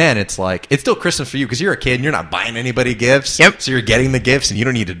 But even then, it's it's still Christmas for you because you're a kid and you're not buying anybody gifts. Yep. So you're getting the gifts and you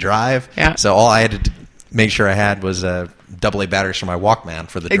don't need to drive. Yeah. So all I had to make sure I had was AA batteries for my Walkman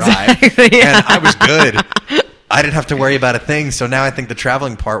for the drive. Exactly, yeah. And I was good. I didn't have to worry about a thing. So now I think the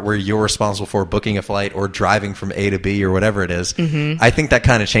traveling part where you're responsible for booking a flight or driving from A to B or whatever it is, I think that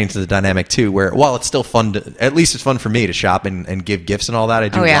kind of changes the dynamic too, where while it's still fun, at least it's fun for me to shop and give gifts and all that. I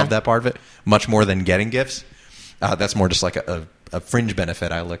do love that part of it much more than getting gifts. That's more just a a fringe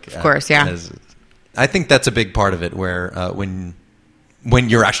benefit I look at. Of course, yeah. I think that's a big part of it, where when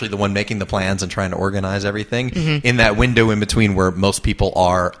you're actually the one making the plans and trying to organize everything, in that window in between where most people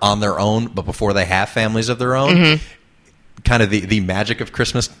are on their own, but before they have families of their own, kind of the magic of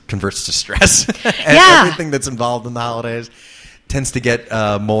Christmas converts to stress. And everything that's involved in the holidays tends to get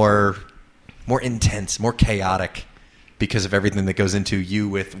more intense, more chaotic, because of everything that goes into you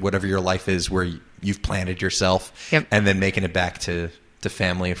with whatever your life is, where you've planted yourself, and then making it back to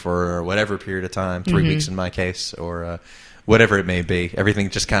family for whatever period of time, 3 weeks in my case, or whatever it may be. Everything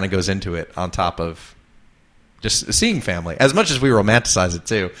just kind of goes into it on top of just seeing family. As much as we romanticize it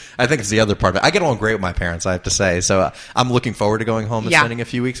too, I think it's the other part of it. I get along great with my parents, I have to say, so I'm looking forward to going home and spending a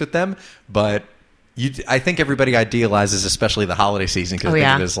few weeks with them, but I think everybody idealizes, especially the holiday season, because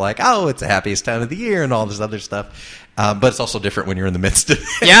it is like, oh, it's the happiest time of the year and all this other stuff. But it's also different when you're in the midst of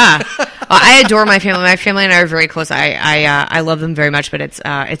it. Yeah. I adore my family. My family and I are very close. I love them very much, but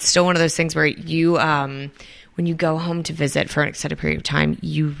it's still one of those things where you, when you go home to visit for an extended period of time,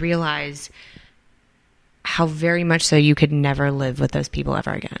 you realize how very much so you could never live with those people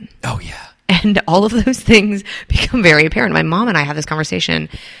ever again. Oh, yeah. And all of those things become very apparent. My mom and I have this conversation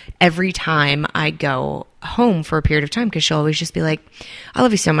every time I go home for a period of time, because she'll always just be like, I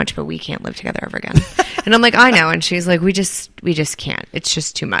love you so much, but we can't live together ever again. And I'm like, I know. And she's like, we just can't. It's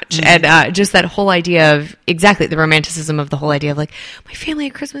just too much. And just that whole idea of exactly the romanticism of the whole idea of like, my family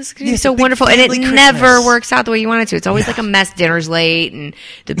at Christmas is going to be so wonderful. And it never works out the way you want it to. It's always like a mess. Dinner's late and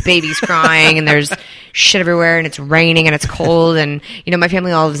the baby's crying and there's shit everywhere and it's raining and it's cold. And, my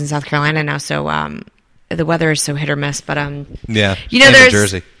family all lives in South Carolina now. So, the weather is so hit or miss, but, there's New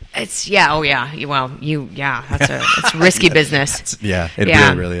Jersey. It's it's risky business.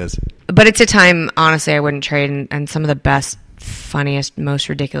 It really is. But it's a time, honestly, I wouldn't trade, and some of the best, funniest, most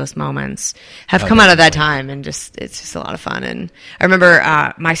ridiculous moments have come out of that time, and it's just a lot of fun. And I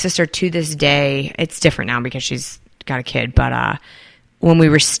remember my sister, to this day, it's different now because she's got a kid, but when we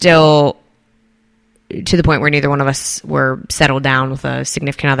were still to the point where neither one of us were settled down with a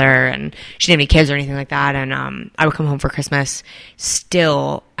significant other, and she didn't have any kids or anything like that. And I would come home for Christmas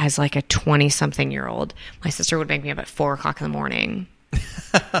still as like a 20-something-year-old. My sister would make me up at 4 o'clock in the morning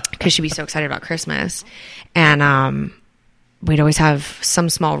because she'd be so excited about Christmas. And we'd always have some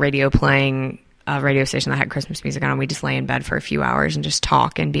small radio playing, a radio station that had Christmas music on, and we'd just lay in bed for a few hours and just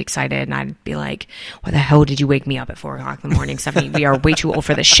talk and be excited. And I'd be like, why the hell did you wake me up at 4 o'clock in the morning, Stephanie? We are way too old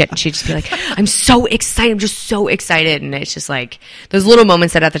for this shit. And she'd just be like, I'm so excited. I'm just so excited. And it's just like those little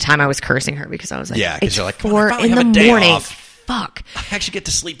moments that at the time I was cursing her because I was like, it's you're like, 4 in the morning. Fuck. I actually get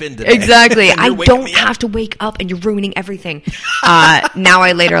to sleep in today. Exactly. I don't have to wake up and you're ruining everything. Now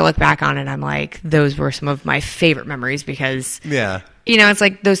I later look back on it, I'm like, those were some of my favorite memories because it's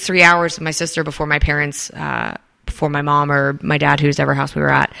like those 3 hours with my sister before my parents, before my mom or my dad, whose ever house we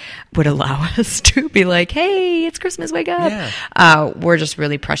were at, would allow us to be like, hey, it's Christmas, wake up. We're just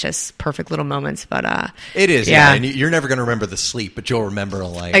really precious, perfect little moments. But it is, and you're never going to remember the sleep, but you'll remember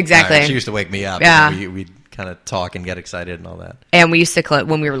like, exactly. She used to wake me up. And we'd kind of talk and get excited and all that. And we used to,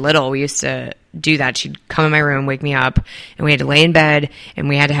 when we were little, we used to do that. She'd come in my room, wake me up, and we had to lay in bed, and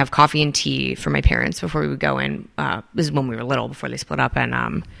we had to have coffee and tea for my parents before we would go in. This is when we were little, before they split up,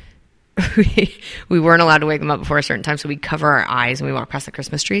 and we weren't allowed to wake them up before a certain time, so we'd cover our eyes and we walk past the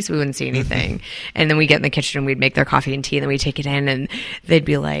Christmas tree so we wouldn't see anything. And then we'd get in the kitchen and we'd make their coffee and tea, and then we'd take it in, and they'd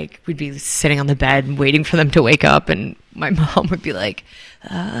be like, we'd be sitting on the bed waiting for them to wake up, and my mom would be like,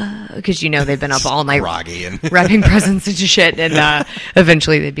 because they've been up all night groggy and wrapping presents and shit, and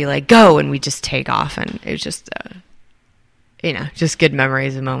eventually they'd be like, go, and we'd just take off, and it was just just good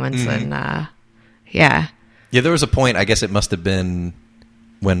memories and moments. And there was a point, I guess it must have been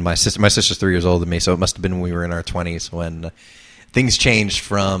when my sister's 3 years older than me, so it must have been when we were in our 20s when things changed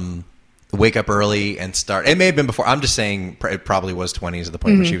from wake up early and start. It may have been before. I'm just saying it probably was 20s at the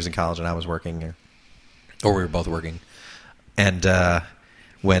point when she was in college and I was working, or we were both working. And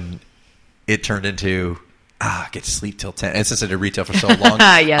when it turned into get to sleep till 10, and since I did retail for so long,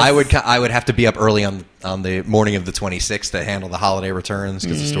 yes. I would have to be up early on the morning of the 26th to handle the holiday returns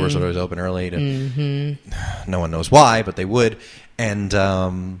because the stores would always open early. No one knows why, but they would. And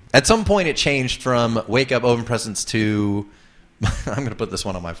at some point, it changed from wake up, open presents to I'm going to put this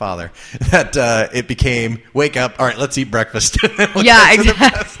one on my father. That it became wake up. All right, let's eat breakfast. Yeah,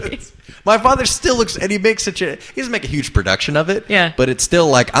 exactly. My father still looks, and he makes he doesn't make a huge production of it. Yeah, but it's still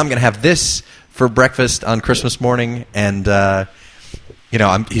like I'm going to have this for breakfast on Christmas morning, and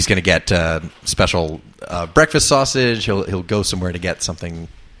he's going to get special breakfast sausage. He'll go somewhere to get something.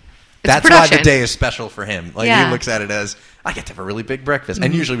 That's why the day is special for him. Like he looks at it as I get to have a really big breakfast,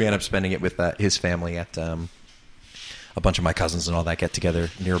 and usually we end up spending it with his family at a bunch of my cousins and all that get together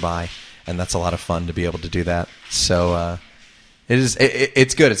nearby, and that's a lot of fun to be able to do that. So it's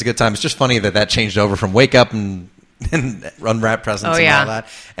good. It's a good time. It's just funny that changed over from wake up and unwrap presents and all that,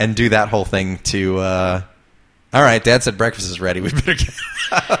 and do that whole thing to, all right, Dad said breakfast is ready. We better get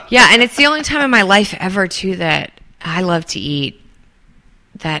Yeah, and it's the only time in my life ever, too, that I love to eat,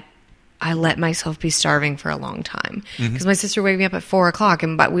 that I let myself be starving for a long time. Because my sister would wake me up at 4 o'clock,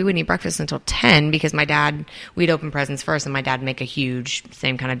 but we wouldn't eat breakfast until 10 because we'd open presents first, and my dad would make a huge,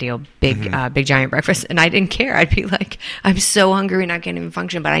 same kind of deal, big giant breakfast. And I didn't care. I'd be like, I'm so hungry and I can't even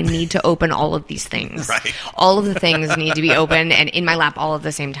function, but I need to open all of these things. Right. All of the things need to be open and in my lap all at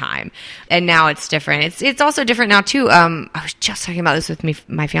the same time. And now it's different. It's also different now, too. I was just talking about this with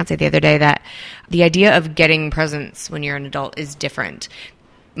my fiance the other day, that the idea of getting presents when you're an adult is different.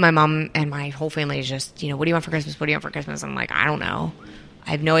 My mom and my whole family is just, what do you want for Christmas? What do you want for Christmas? I'm like, I don't know.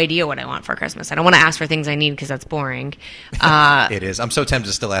 I have no idea what I want for Christmas. I don't want to ask for things I need because that's boring. It is. I'm so tempted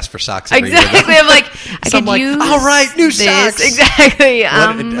to still ask for socks every year. Exactly. I'm like, I could use all right, new this. socks. Exactly.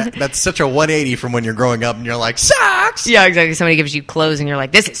 That's such a 180 from when you're growing up and you're like, socks. Yeah, exactly. Somebody gives you clothes and you're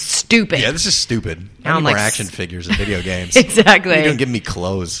like, this is stupid. Yeah, this is stupid. Now I need more action figures in video games. Exactly. You don't give me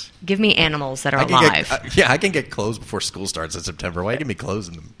clothes. Give me animals that are alive. I can get clothes before school starts in September. Why give me clothes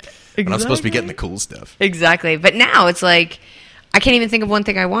in them? Exactly. When I'm supposed to be getting the cool stuff. Exactly. But now it's like, I can't even think of one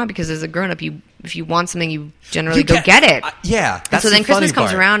thing I want because as a grown-up, if you want something, you generally go get it. Yeah. That's so then Christmas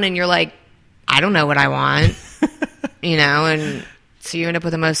comes around and you're like, I don't know what I want, and so you end up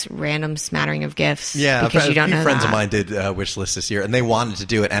with the most random smattering of gifts. Yeah. Because you don't know. A few friends of mine did wish lists this year, and they wanted to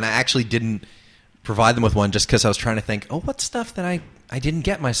do it, and I actually didn't provide them with one just because I was trying to think, what's stuff that I didn't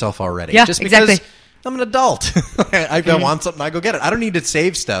get myself already? Yeah, just because exactly. I'm an adult. I want something, I go get it. I don't need to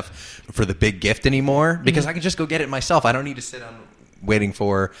save stuff for the big gift anymore because I can just go get it myself. I don't need to sit on waiting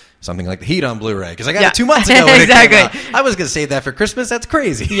for something like The Heat on Blu-ray because I got it 2 months ago when exactly. it came out. I was going to save that for Christmas. That's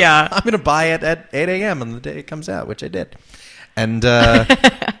crazy. Yeah. I'm going to buy it at 8 a.m. on the day it comes out, which I did. And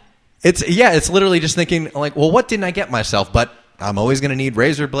it's literally just thinking like, well, what didn't I get myself? But I'm always going to need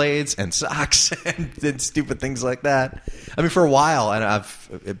razor blades and socks and stupid things like that. I mean, for a while,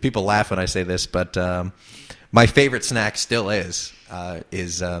 and people laugh when I say this, but my favorite snack still is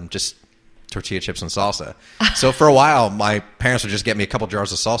just tortilla chips and salsa. So for a while, my parents would just get me a couple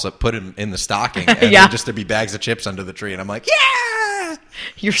jars of salsa, put them in the stocking, and then just there'd be bags of chips under the tree, and I'm like, yeah!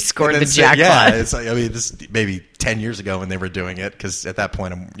 You're scoring the jackpot. It's like, this maybe 10 years ago when they were doing it, because at that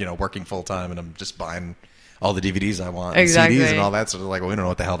point I'm working full time and I'm just buying all the DVDs I want, exactly. and CDs and all that. So they're like, well, we don't know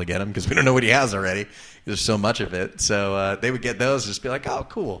what the hell to get him because we don't know what he has already. There's so much of it. So they would get those and just be like, oh,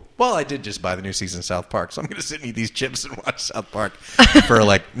 cool. Well, I did just buy the new season of South Park, so I'm going to sit and eat these chips and watch South Park for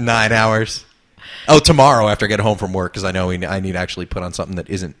like 9 hours. Oh, tomorrow after I get home from work because I know I need to actually put on something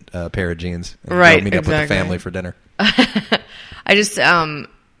that isn't a pair of jeans. Right, meet up with the family for dinner. I just when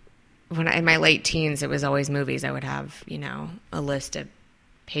in my late teens, it was always movies. I would have a list of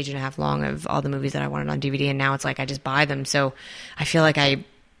page and a half long of all the movies that I wanted on DVD, and now it's like I just buy them. So I feel like I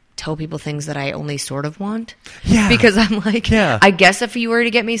tell people things that I only sort of want. Yeah. Because I'm like, I guess if you were to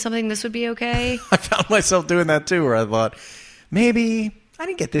get me something, this would be okay. I found myself doing that too, where I thought, maybe I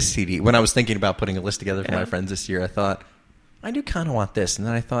didn't get this CD. When I was thinking about putting a list together for my friends this year, I thought, I do kind of want this. And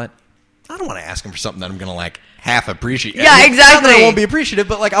then I thought, I don't want to ask them for something that I'm going to like half appreciate. Yeah, exactly. Not that I won't be appreciative,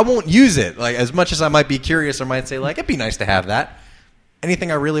 but like I won't use it. Like as much as I might be curious or might say like, it'd be nice to have that.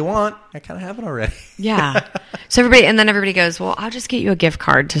 Anything I really want, I kind of have it already. Yeah. So everybody goes, well, I'll just get you a gift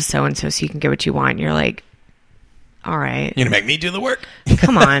card to so-and-so so you can get what you want. And you're like, all right. You're going to make me do the work?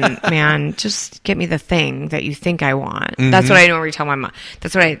 Come on, man. Just get me the thing that you think I want. Mm-hmm. That's what I normally tell my mom.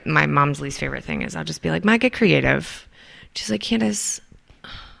 That's what my mom's least favorite thing is. I'll just be like, Ma, get creative. She's like, Candace.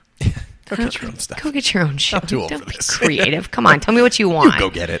 Go get your own stuff. Go get your own shit. I'm too old Don't for this. Be creative. Come on. Tell me what you want. You go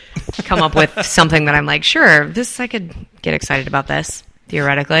get it. Come up with something that I'm like, sure, I could get excited about this.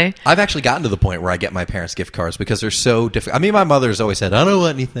 Theoretically, I've actually gotten to the point where I get my parents gift cards because they're so different. I mean, my mother's always said, "I don't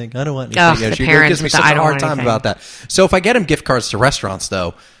want anything. I don't want anything." The she parents gives me such a hard time about that. So if I get them gift cards to restaurants,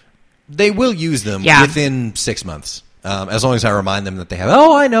 though, they will use them within 6 months, as long as I remind them that they have.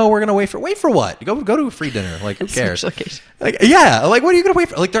 Oh, I know. We're gonna wait for what? Go to a free dinner. Like who cares? Like what are you gonna wait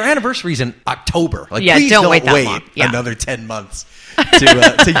for? Like their anniversary's in October. Like please don't wait another 10 months.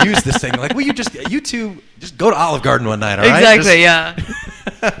 to use this thing. Like, will you two just go to Olive Garden one night, all right? Exactly,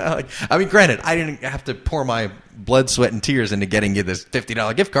 I mean, granted, I didn't have to pour my blood, sweat, and tears into getting you this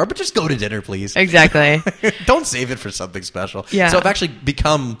 $50 gift card, but just go to dinner, please. Exactly. Don't save it for something special. Yeah. So I've actually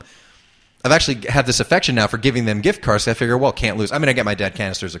become I've actually had this affection now for giving them gift cards. I figure, well, can't lose. I mean, I get my dad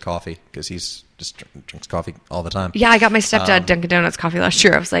canisters of coffee because he's just drinks coffee all the time. Yeah, I got my stepdad Dunkin' Donuts coffee last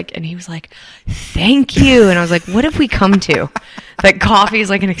year. I was like, and he was like, "Thank you." And I was like, "What have we come to? That coffee is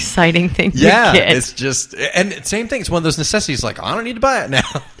like an exciting thing to get." It's just, and same thing. It's one of those necessities. Like, I don't need to buy it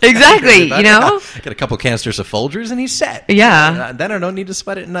now. Exactly, you know. Get a couple canisters of Folgers and he's set. Yeah. Then I don't need to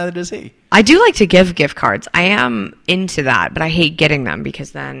sweat it, and neither does he. I do like to give gift cards. I am into that, but I hate getting them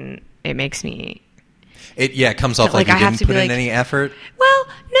because then it makes me. It comes off like you didn't put in any effort. Well,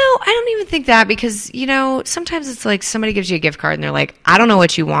 no, I don't even think that because, sometimes it's like somebody gives you a gift card and they're like, I don't know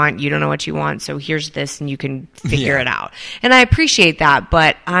what you want. You don't know what you want. So here's this and you can figure it out. And I appreciate that,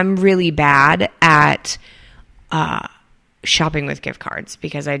 but I'm really bad at shopping with gift cards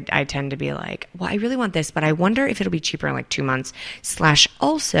because I tend to be like, well, I really want this, but I wonder if it'll be cheaper in like 2 months /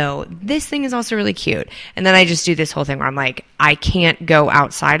 also this thing is also really cute. And then I just do this whole thing where I'm like, I can't go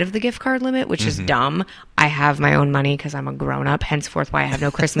outside of the gift card limit, which is dumb. I have my own money because I'm a grown up, henceforth why I have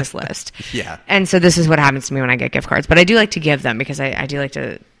no Christmas list. Yeah. And so this is what happens to me when I get gift cards, but I do like to give them because I do like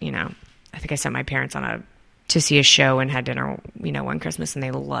to, I think I sent my parents to see a show and had dinner, one Christmas, and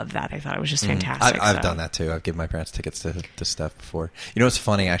they loved that. They thought it was just fantastic. I've done that too. I've given my parents tickets to stuff before. You know what's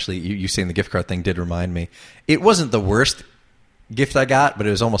funny? Actually, you saying the gift card thing did remind me. It wasn't the worst gift I got, but it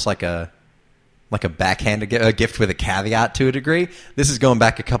was almost like a backhanded gift with a caveat to a degree. This is going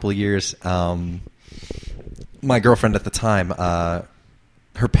back a couple of years. My girlfriend at the time,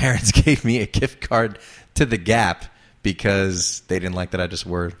 her parents gave me a gift card to the Gap because they didn't like that I just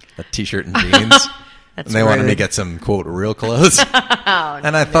wore a T-shirt and jeans. That's and they wanted me to get some, quote, real clothes. And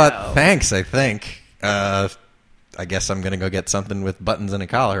I thought, thanks, I think. I guess I'm going to go get something with buttons and a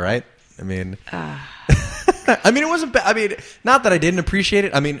collar, right? I mean, it wasn't bad. I mean, not that I didn't appreciate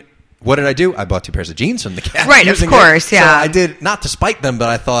it. I mean, what did I do? I bought 2 pairs of jeans from the Gap. Right, of course, yeah. So I did, not to spite them, but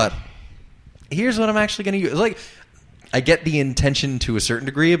I thought, here's what I'm actually going to use. Like, I get the intention to a certain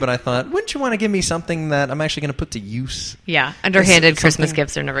degree, but I thought, wouldn't you want to give me something that I'm actually going to put to use? Yeah, underhanded Christmas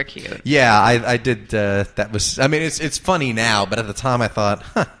gifts are never cute. Yeah, I did. That was. I mean, it's funny now, but at the time I thought,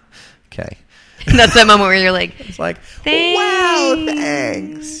 okay. And that's that moment where you're like, it's like, thanks. Wow,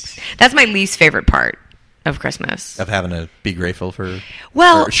 thanks. That's my least favorite part of Christmas. Of having to be grateful for,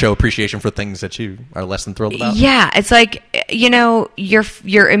 or show appreciation for things that you are less than thrilled about. Yeah, it's like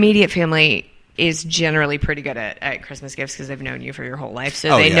your immediate family is generally pretty good at Christmas gifts because they've known you for your whole life.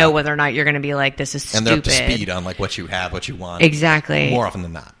 So they know whether or not you're going to be like, this is stupid. And they're up to speed on like what you have, what you want. Exactly. More often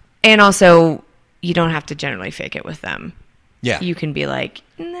than not. And also, you don't have to generally fake it with them. Yeah. You can be like,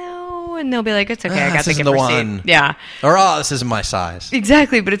 no, and they'll be like, it's okay, I got the gift receipt. One. Yeah. Or, this isn't my size.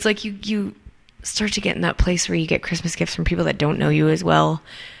 Exactly, but it's like you start to get in that place where you get Christmas gifts from people that don't know you as well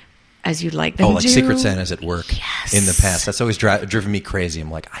as you'd like them to. Oh, like Secret Santas at work. Yes. In the past. That's always driven me crazy. I'm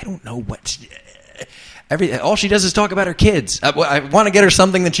like, I don't know what... all she does is talk about her kids. I want to get her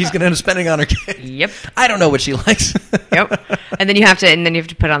something that she's going to end up spending on her kids. Yep. I don't know what she likes. Yep. And then you have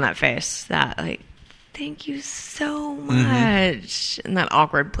to put on that face that like, thank you so much, in that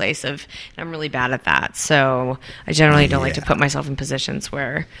awkward place of. I'm really bad at that, so I generally don't like to put myself in positions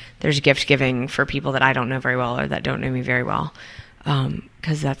where there's gift giving for people that I don't know very well or that don't know me very well.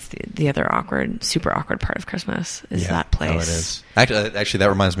 Because that's the other super awkward part of Christmas is that place. Oh, it is. Actually, that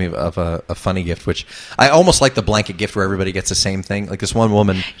reminds me of a funny gift, which I almost like the blanket gift where everybody gets the same thing. Like this one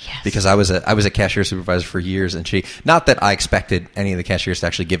woman, because I was a cashier supervisor for years, and she, not that I expected any of the cashiers to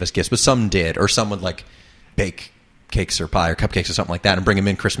actually give us gifts, but some did, or some would like bake cakes or pie or cupcakes or something like that and bring them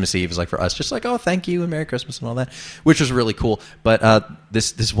in Christmas Eve is like for us, just like, oh, thank you and Merry Christmas and all that, which was really cool. But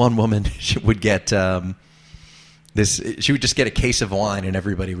this one woman would get... she would just get a case of wine, and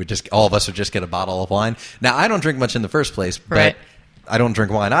all of us would just get a bottle of wine. Now, I don't drink much in the first place, but I don't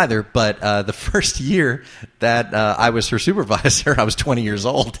drink wine either. But the first year that I was her supervisor, I was 20 years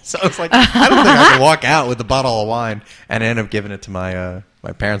old. So I was like, I don't think I can walk out with a bottle of wine, and I ended up giving it to my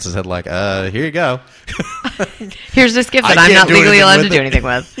parents and said, like, here you go. Here's this gift that I'm not legally allowed to do anything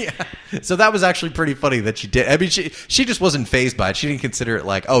with. Yeah. So that was actually pretty funny that she did. I mean, she just wasn't fazed by it. She didn't consider it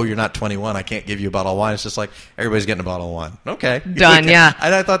like, oh, you're not 21, I can't give you a bottle of wine. It's just like, everybody's getting a bottle of wine. Okay. Done, yeah.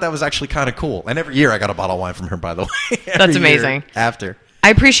 And I thought that was actually kind of cool. And every year I got a bottle of wine from her, by the way. That's amazing. After.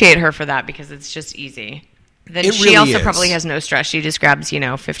 I appreciate her for that because it's just easy. Then she really also is. Probably has no stress. She just grabs,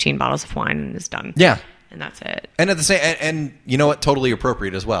 15 bottles of wine and is done. Yeah. And that's it. And at the same, and you know what? Totally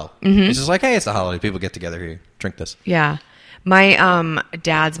appropriate as well. Mm-hmm. It's just like, hey, it's the holiday. People get together here, drink this. Yeah. My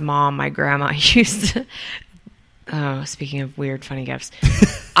dad's mom, my grandma, used to... Oh, speaking of weird, funny gifts.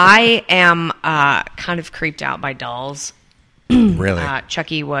 I am kind of creeped out by dolls. Really?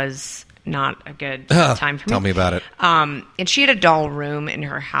 Chucky was not a good time for me. Tell me about it. And she had a doll room in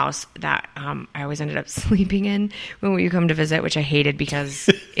her house that I always ended up sleeping in when we would come to visit, which I hated because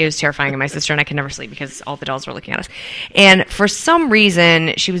it was terrifying. And my sister and I could never sleep because all the dolls were looking at us. And for some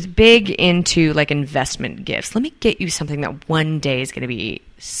reason, she was big into like investment gifts. Let me get you something that one day is going to be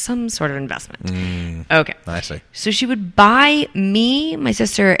some sort of investment. Okay. I see. So she would buy me, my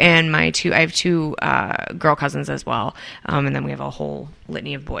sister, and I have two girl cousins as well. And then we have a whole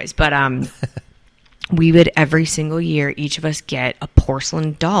litany of boys. But we would every single year, each of us get a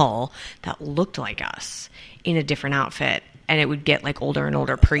porcelain doll that looked like us in a different outfit. And it would get like older and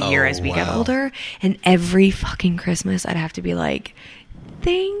older per year as we got older. And every fucking Christmas, I'd have to be like,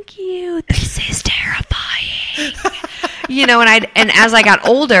 thank you. This is terrifying. And as I got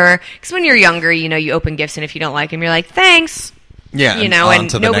older, because when you're younger, you open gifts, and if you don't like them, you're like, thanks. Yeah.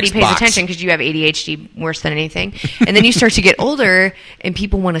 And nobody pays attention because you have ADHD worse than anything. And then you start to get older, and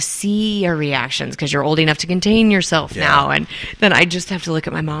people want to see your reactions because you're old enough to contain yourself now. And then I just have to look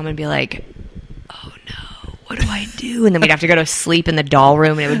at my mom and be like, oh no, what do I do? And then we'd have to go to sleep in the doll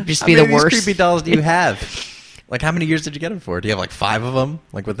room, and it would just be the worst. How many creepy dolls do you have? Like, how many years did you get them for? Do you have like 5 of them?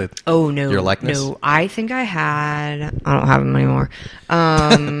 Like with your likeness? No, I think I don't have them anymore.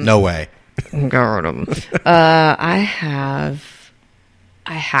 No way. Got rid of them. I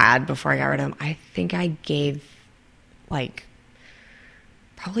had before I got rid of them. I think I gave like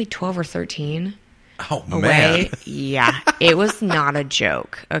probably 12 or 13 away. Man. Yeah, it was not a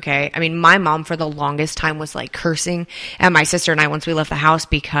joke. Okay, I mean, my mom for the longest time was like cursing at my sister and I once we left the house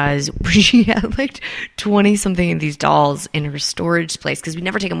because she had like 20 something of these dolls in her storage place because we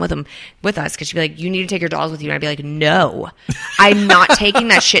never take them with us because she'd be like, you need to take your dolls with you, and I'd be like, no, I'm not taking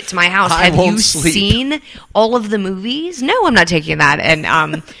that shit to my house. Have you seen all of the movies? No, I'm not taking that.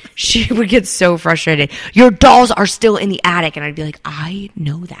 And she would get so frustrated. Your dolls are still in the attic, and I'd be like, I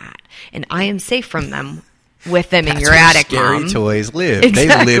know that. And I am safe from them with them in your attic, scary Mom. Toys live.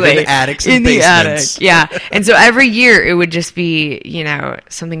 Exactly. They live in attics and basements. The attic. Yeah. And so every year it would just be,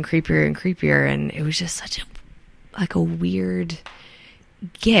 something creepier and creepier. And it was just such a weird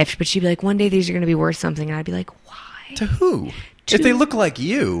gift. But she'd be like, one day these are going to be worth something. And I'd be like, why? To who? If they look like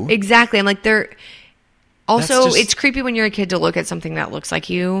you. Exactly. I'm like, they're... Also, it's creepy when you're a kid to look at something that looks like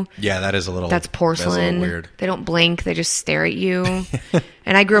you. Yeah, that is a little... That's porcelain. That's a little weird. They don't blink. They just stare at you.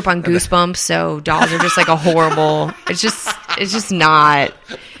 And I grew up on Goosebumps, so dolls are just like a horrible... It's just not,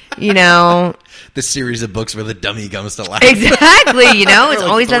 The series of books where the dummy comes to life. Exactly, It's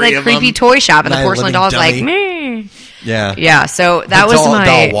always that like creepy toy shop, and the porcelain doll's like, meh. Yeah. Yeah, so that was my...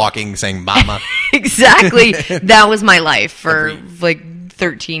 doll walking saying, mama. Exactly. That was my life for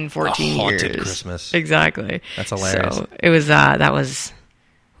 13, 14 haunted years. Christmas. Exactly. That's hilarious. So it was that was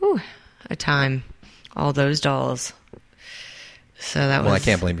a time. All those dolls. So that was... Well, I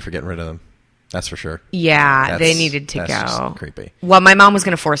can't blame you for getting rid of them. That's for sure. Yeah, they needed to go. Just creepy. Well, my mom was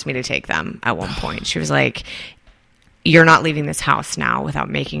going to force me to take them at one point. She was like, you're not leaving this house now without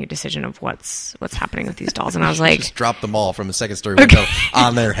making a decision of what's happening with these dolls. And I was like... Just drop them all from the second story window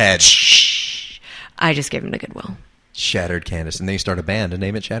on their head. I just gave them to Goodwill. Shattered Candace, and then you start a band and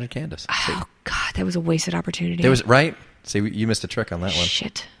name it Shattered Candace. Oh God, that was a wasted opportunity. There was right. See, you missed a trick on that one.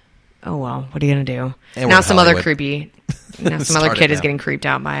 Shit. Oh well, what are you gonna do? And now some other creepy. Now some other kid is getting creeped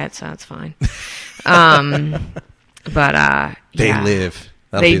out by it, so that's fine. But they live.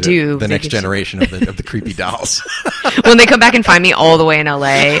 That'll they be do. The next generation of the creepy dolls. When they come back and find me all the way in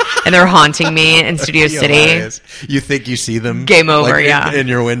LA and they're haunting me in Studio City. Hilarious. You think you see them? Game over, in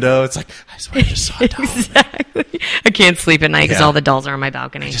your window. It's like, I swear I just saw a doll. Exactly. I can't sleep at night because all the dolls are on my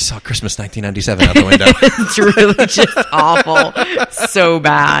balcony. I just saw Christmas 1997 out the window. It's really just awful. So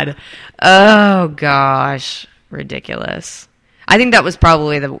bad. Oh, gosh. Ridiculous. I think that was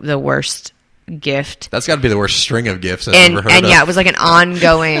probably the worst gift. That's got to be the worst string of gifts I've ever heard of. And yeah, it was like an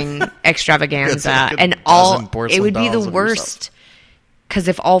ongoing extravaganza. Like and it would be the worst because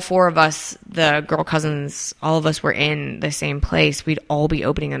if all 4 of us, the girl cousins, all of us were in the same place, we'd all be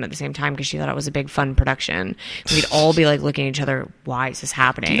opening them at the same time because she thought it was a big fun production. We'd all be like looking at each other, why is this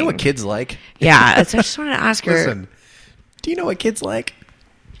happening? Do you know what kids like? Yeah, so I just wanted to ask her. Listen, do you know what kids like?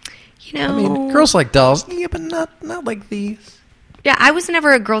 I mean, girls like dolls, yeah, but not like these. Yeah, I was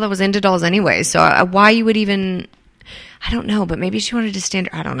never a girl that was into dolls anyway, so why you would even... I don't know, but maybe she wanted to stand...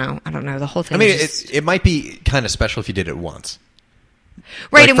 I don't know. The whole thing it might be kind of special if you did it once.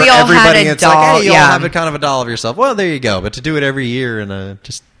 Right, and we all had a doll. Like, hey, you all have a kind of a doll of yourself. Well, there you go. But to do it every year and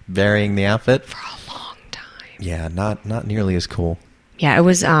just varying the outfit... For a long time. Yeah, not nearly as cool. Yeah, it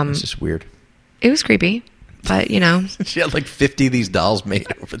was... it's just weird. It was creepy. But, She had like 50 of these dolls made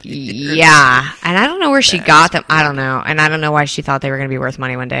over the years. Yeah. And I don't know where she got them. I don't know. And I don't know why she thought they were going to be worth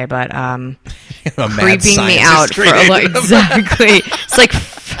money one day, but creeping me out for exactly. It's like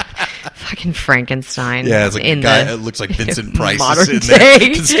fucking Frankenstein. Yeah, it's like a guy. It looks like Vincent Price is in there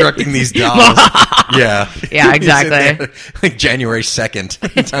constructing these dolls. Yeah, exactly. Like January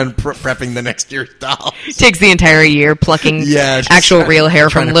 2nd, I'm prepping the next year's dolls. Takes the entire year plucking actual real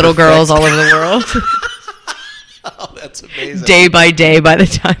hair from little girls all over the world. Oh, that's amazing. Day by day, by the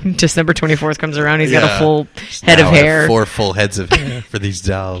time December 24th comes around, he's got a full head of hair. 4 full heads of hair for these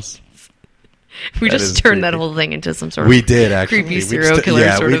dolls. We just turned that whole thing into some sort of creepy serial killer sort of thing.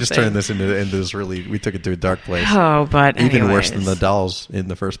 Yeah, we just turned this into this really, we took it to a dark place. Oh, but even worse than the dolls in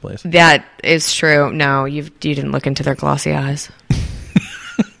the first place. That is true. No, you didn't look into their glossy eyes.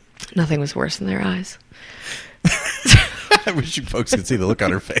 Nothing was worse than their eyes. I wish you folks could see the look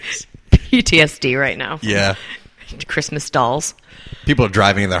on her face. PTSD right now. Yeah. Christmas dolls. People are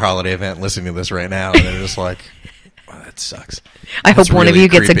driving in their holiday event listening to this right now, and they're just like, oh, that sucks. I hope one of you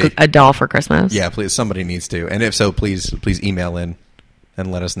gets a doll for Christmas. Yeah, please. Somebody needs to. And if so, please email in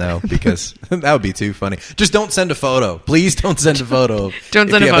and let us know, because that would be too funny. Just don't send a photo. Please don't send a photo. Don't send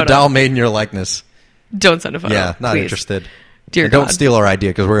a photo. If you have a doll made in your likeness. Don't send a photo. Yeah, not please. Interested. Dear and God. Don't steal our idea,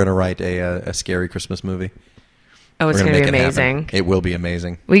 because we're going to write a scary Christmas movie. Oh, it's going to be amazing. It will be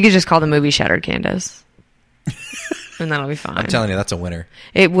amazing. We could just call the movie Shattered Candace. And that'll be fine. I'm telling you, that's a winner.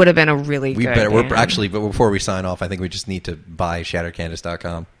 It would have been a really good but before we sign off, I think we just need to buy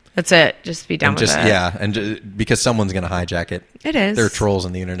shattercandace.com. That's it. Just be done with it. Yeah, and because someone's going to hijack it. It is. There are trolls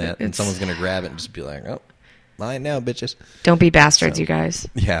on the internet, and someone's going to grab it and just be like, oh, mine now, bitches. Don't be bastards, you guys.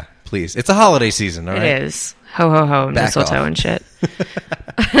 Yeah, please. It's a holiday season, all right? It is. Ho, ho, ho, mistletoe and shit.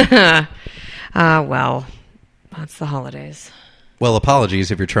 Well, that's the holidays. Well,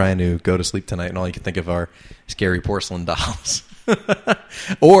 apologies if you're trying to go to sleep tonight and all you can think of are scary porcelain dolls.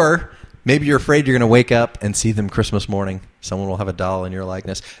 Or maybe you're afraid you're going to wake up and see them Christmas morning. Someone will have a doll in your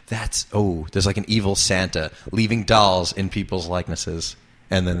likeness. There's like an evil Santa leaving dolls in people's likenesses,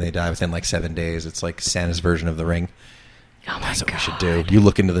 and then they die within like 7 days. It's like Santa's version of The Ring. Oh my God. That's what we should do. You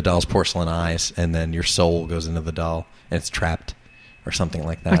look into the doll's porcelain eyes, and then your soul goes into the doll, and it's trapped or something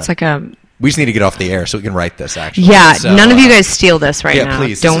like that. It's like a... We just need to get off the air so we can write this, actually. Yeah, so, none of you guys steal this now. Yeah,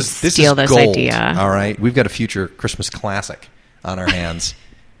 please. Don't steal this gold, idea. All right? We've got a future Christmas classic on our hands,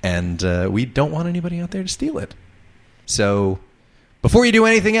 and we don't want anybody out there to steal it. So before you do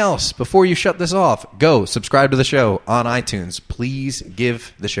anything else, before you shut this off, go subscribe to the show on iTunes. Please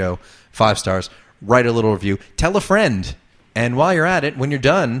give the show 5 stars. Write a little review. Tell a friend. And while you're at it, when you're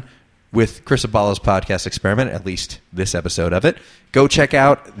done with Chris Abalo's podcast experiment, at least this episode of it, go check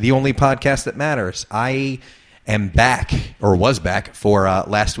out The Only Podcast That Matters. I am back, or was back, for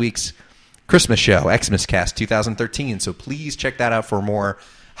last week's Christmas show, Xmas Cast 2013. So please check that out for more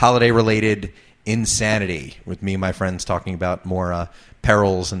holiday-related insanity with me and my friends talking about more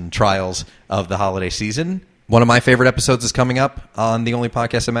perils and trials of the holiday season. One of my favorite episodes is coming up on The Only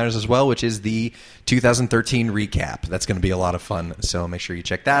Podcast That Matters as well, which is the 2013 recap. That's going to be a lot of fun, so make sure you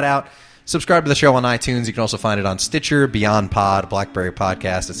check that out. Subscribe to the show on iTunes. You can also find it on Stitcher, Beyond Pod, BlackBerry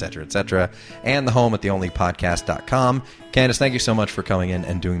Podcast, etc., and the home at theonlypodcast.com. Candace, thank you so much for coming in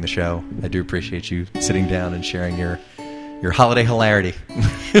and doing the show. I do appreciate you sitting down and sharing your holiday hilarity.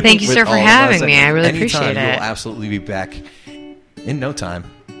 Thank you, sir, for having me. I really appreciate it. You'll absolutely be back in no time.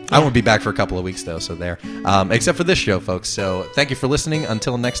 I won't be back for a couple of weeks, though, so there. Except for this show, folks. So thank you for listening.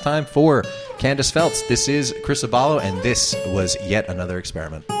 Until next time, for Candace Feltz, this is Chris Abalo, and this was yet another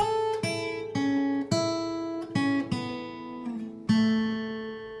experiment.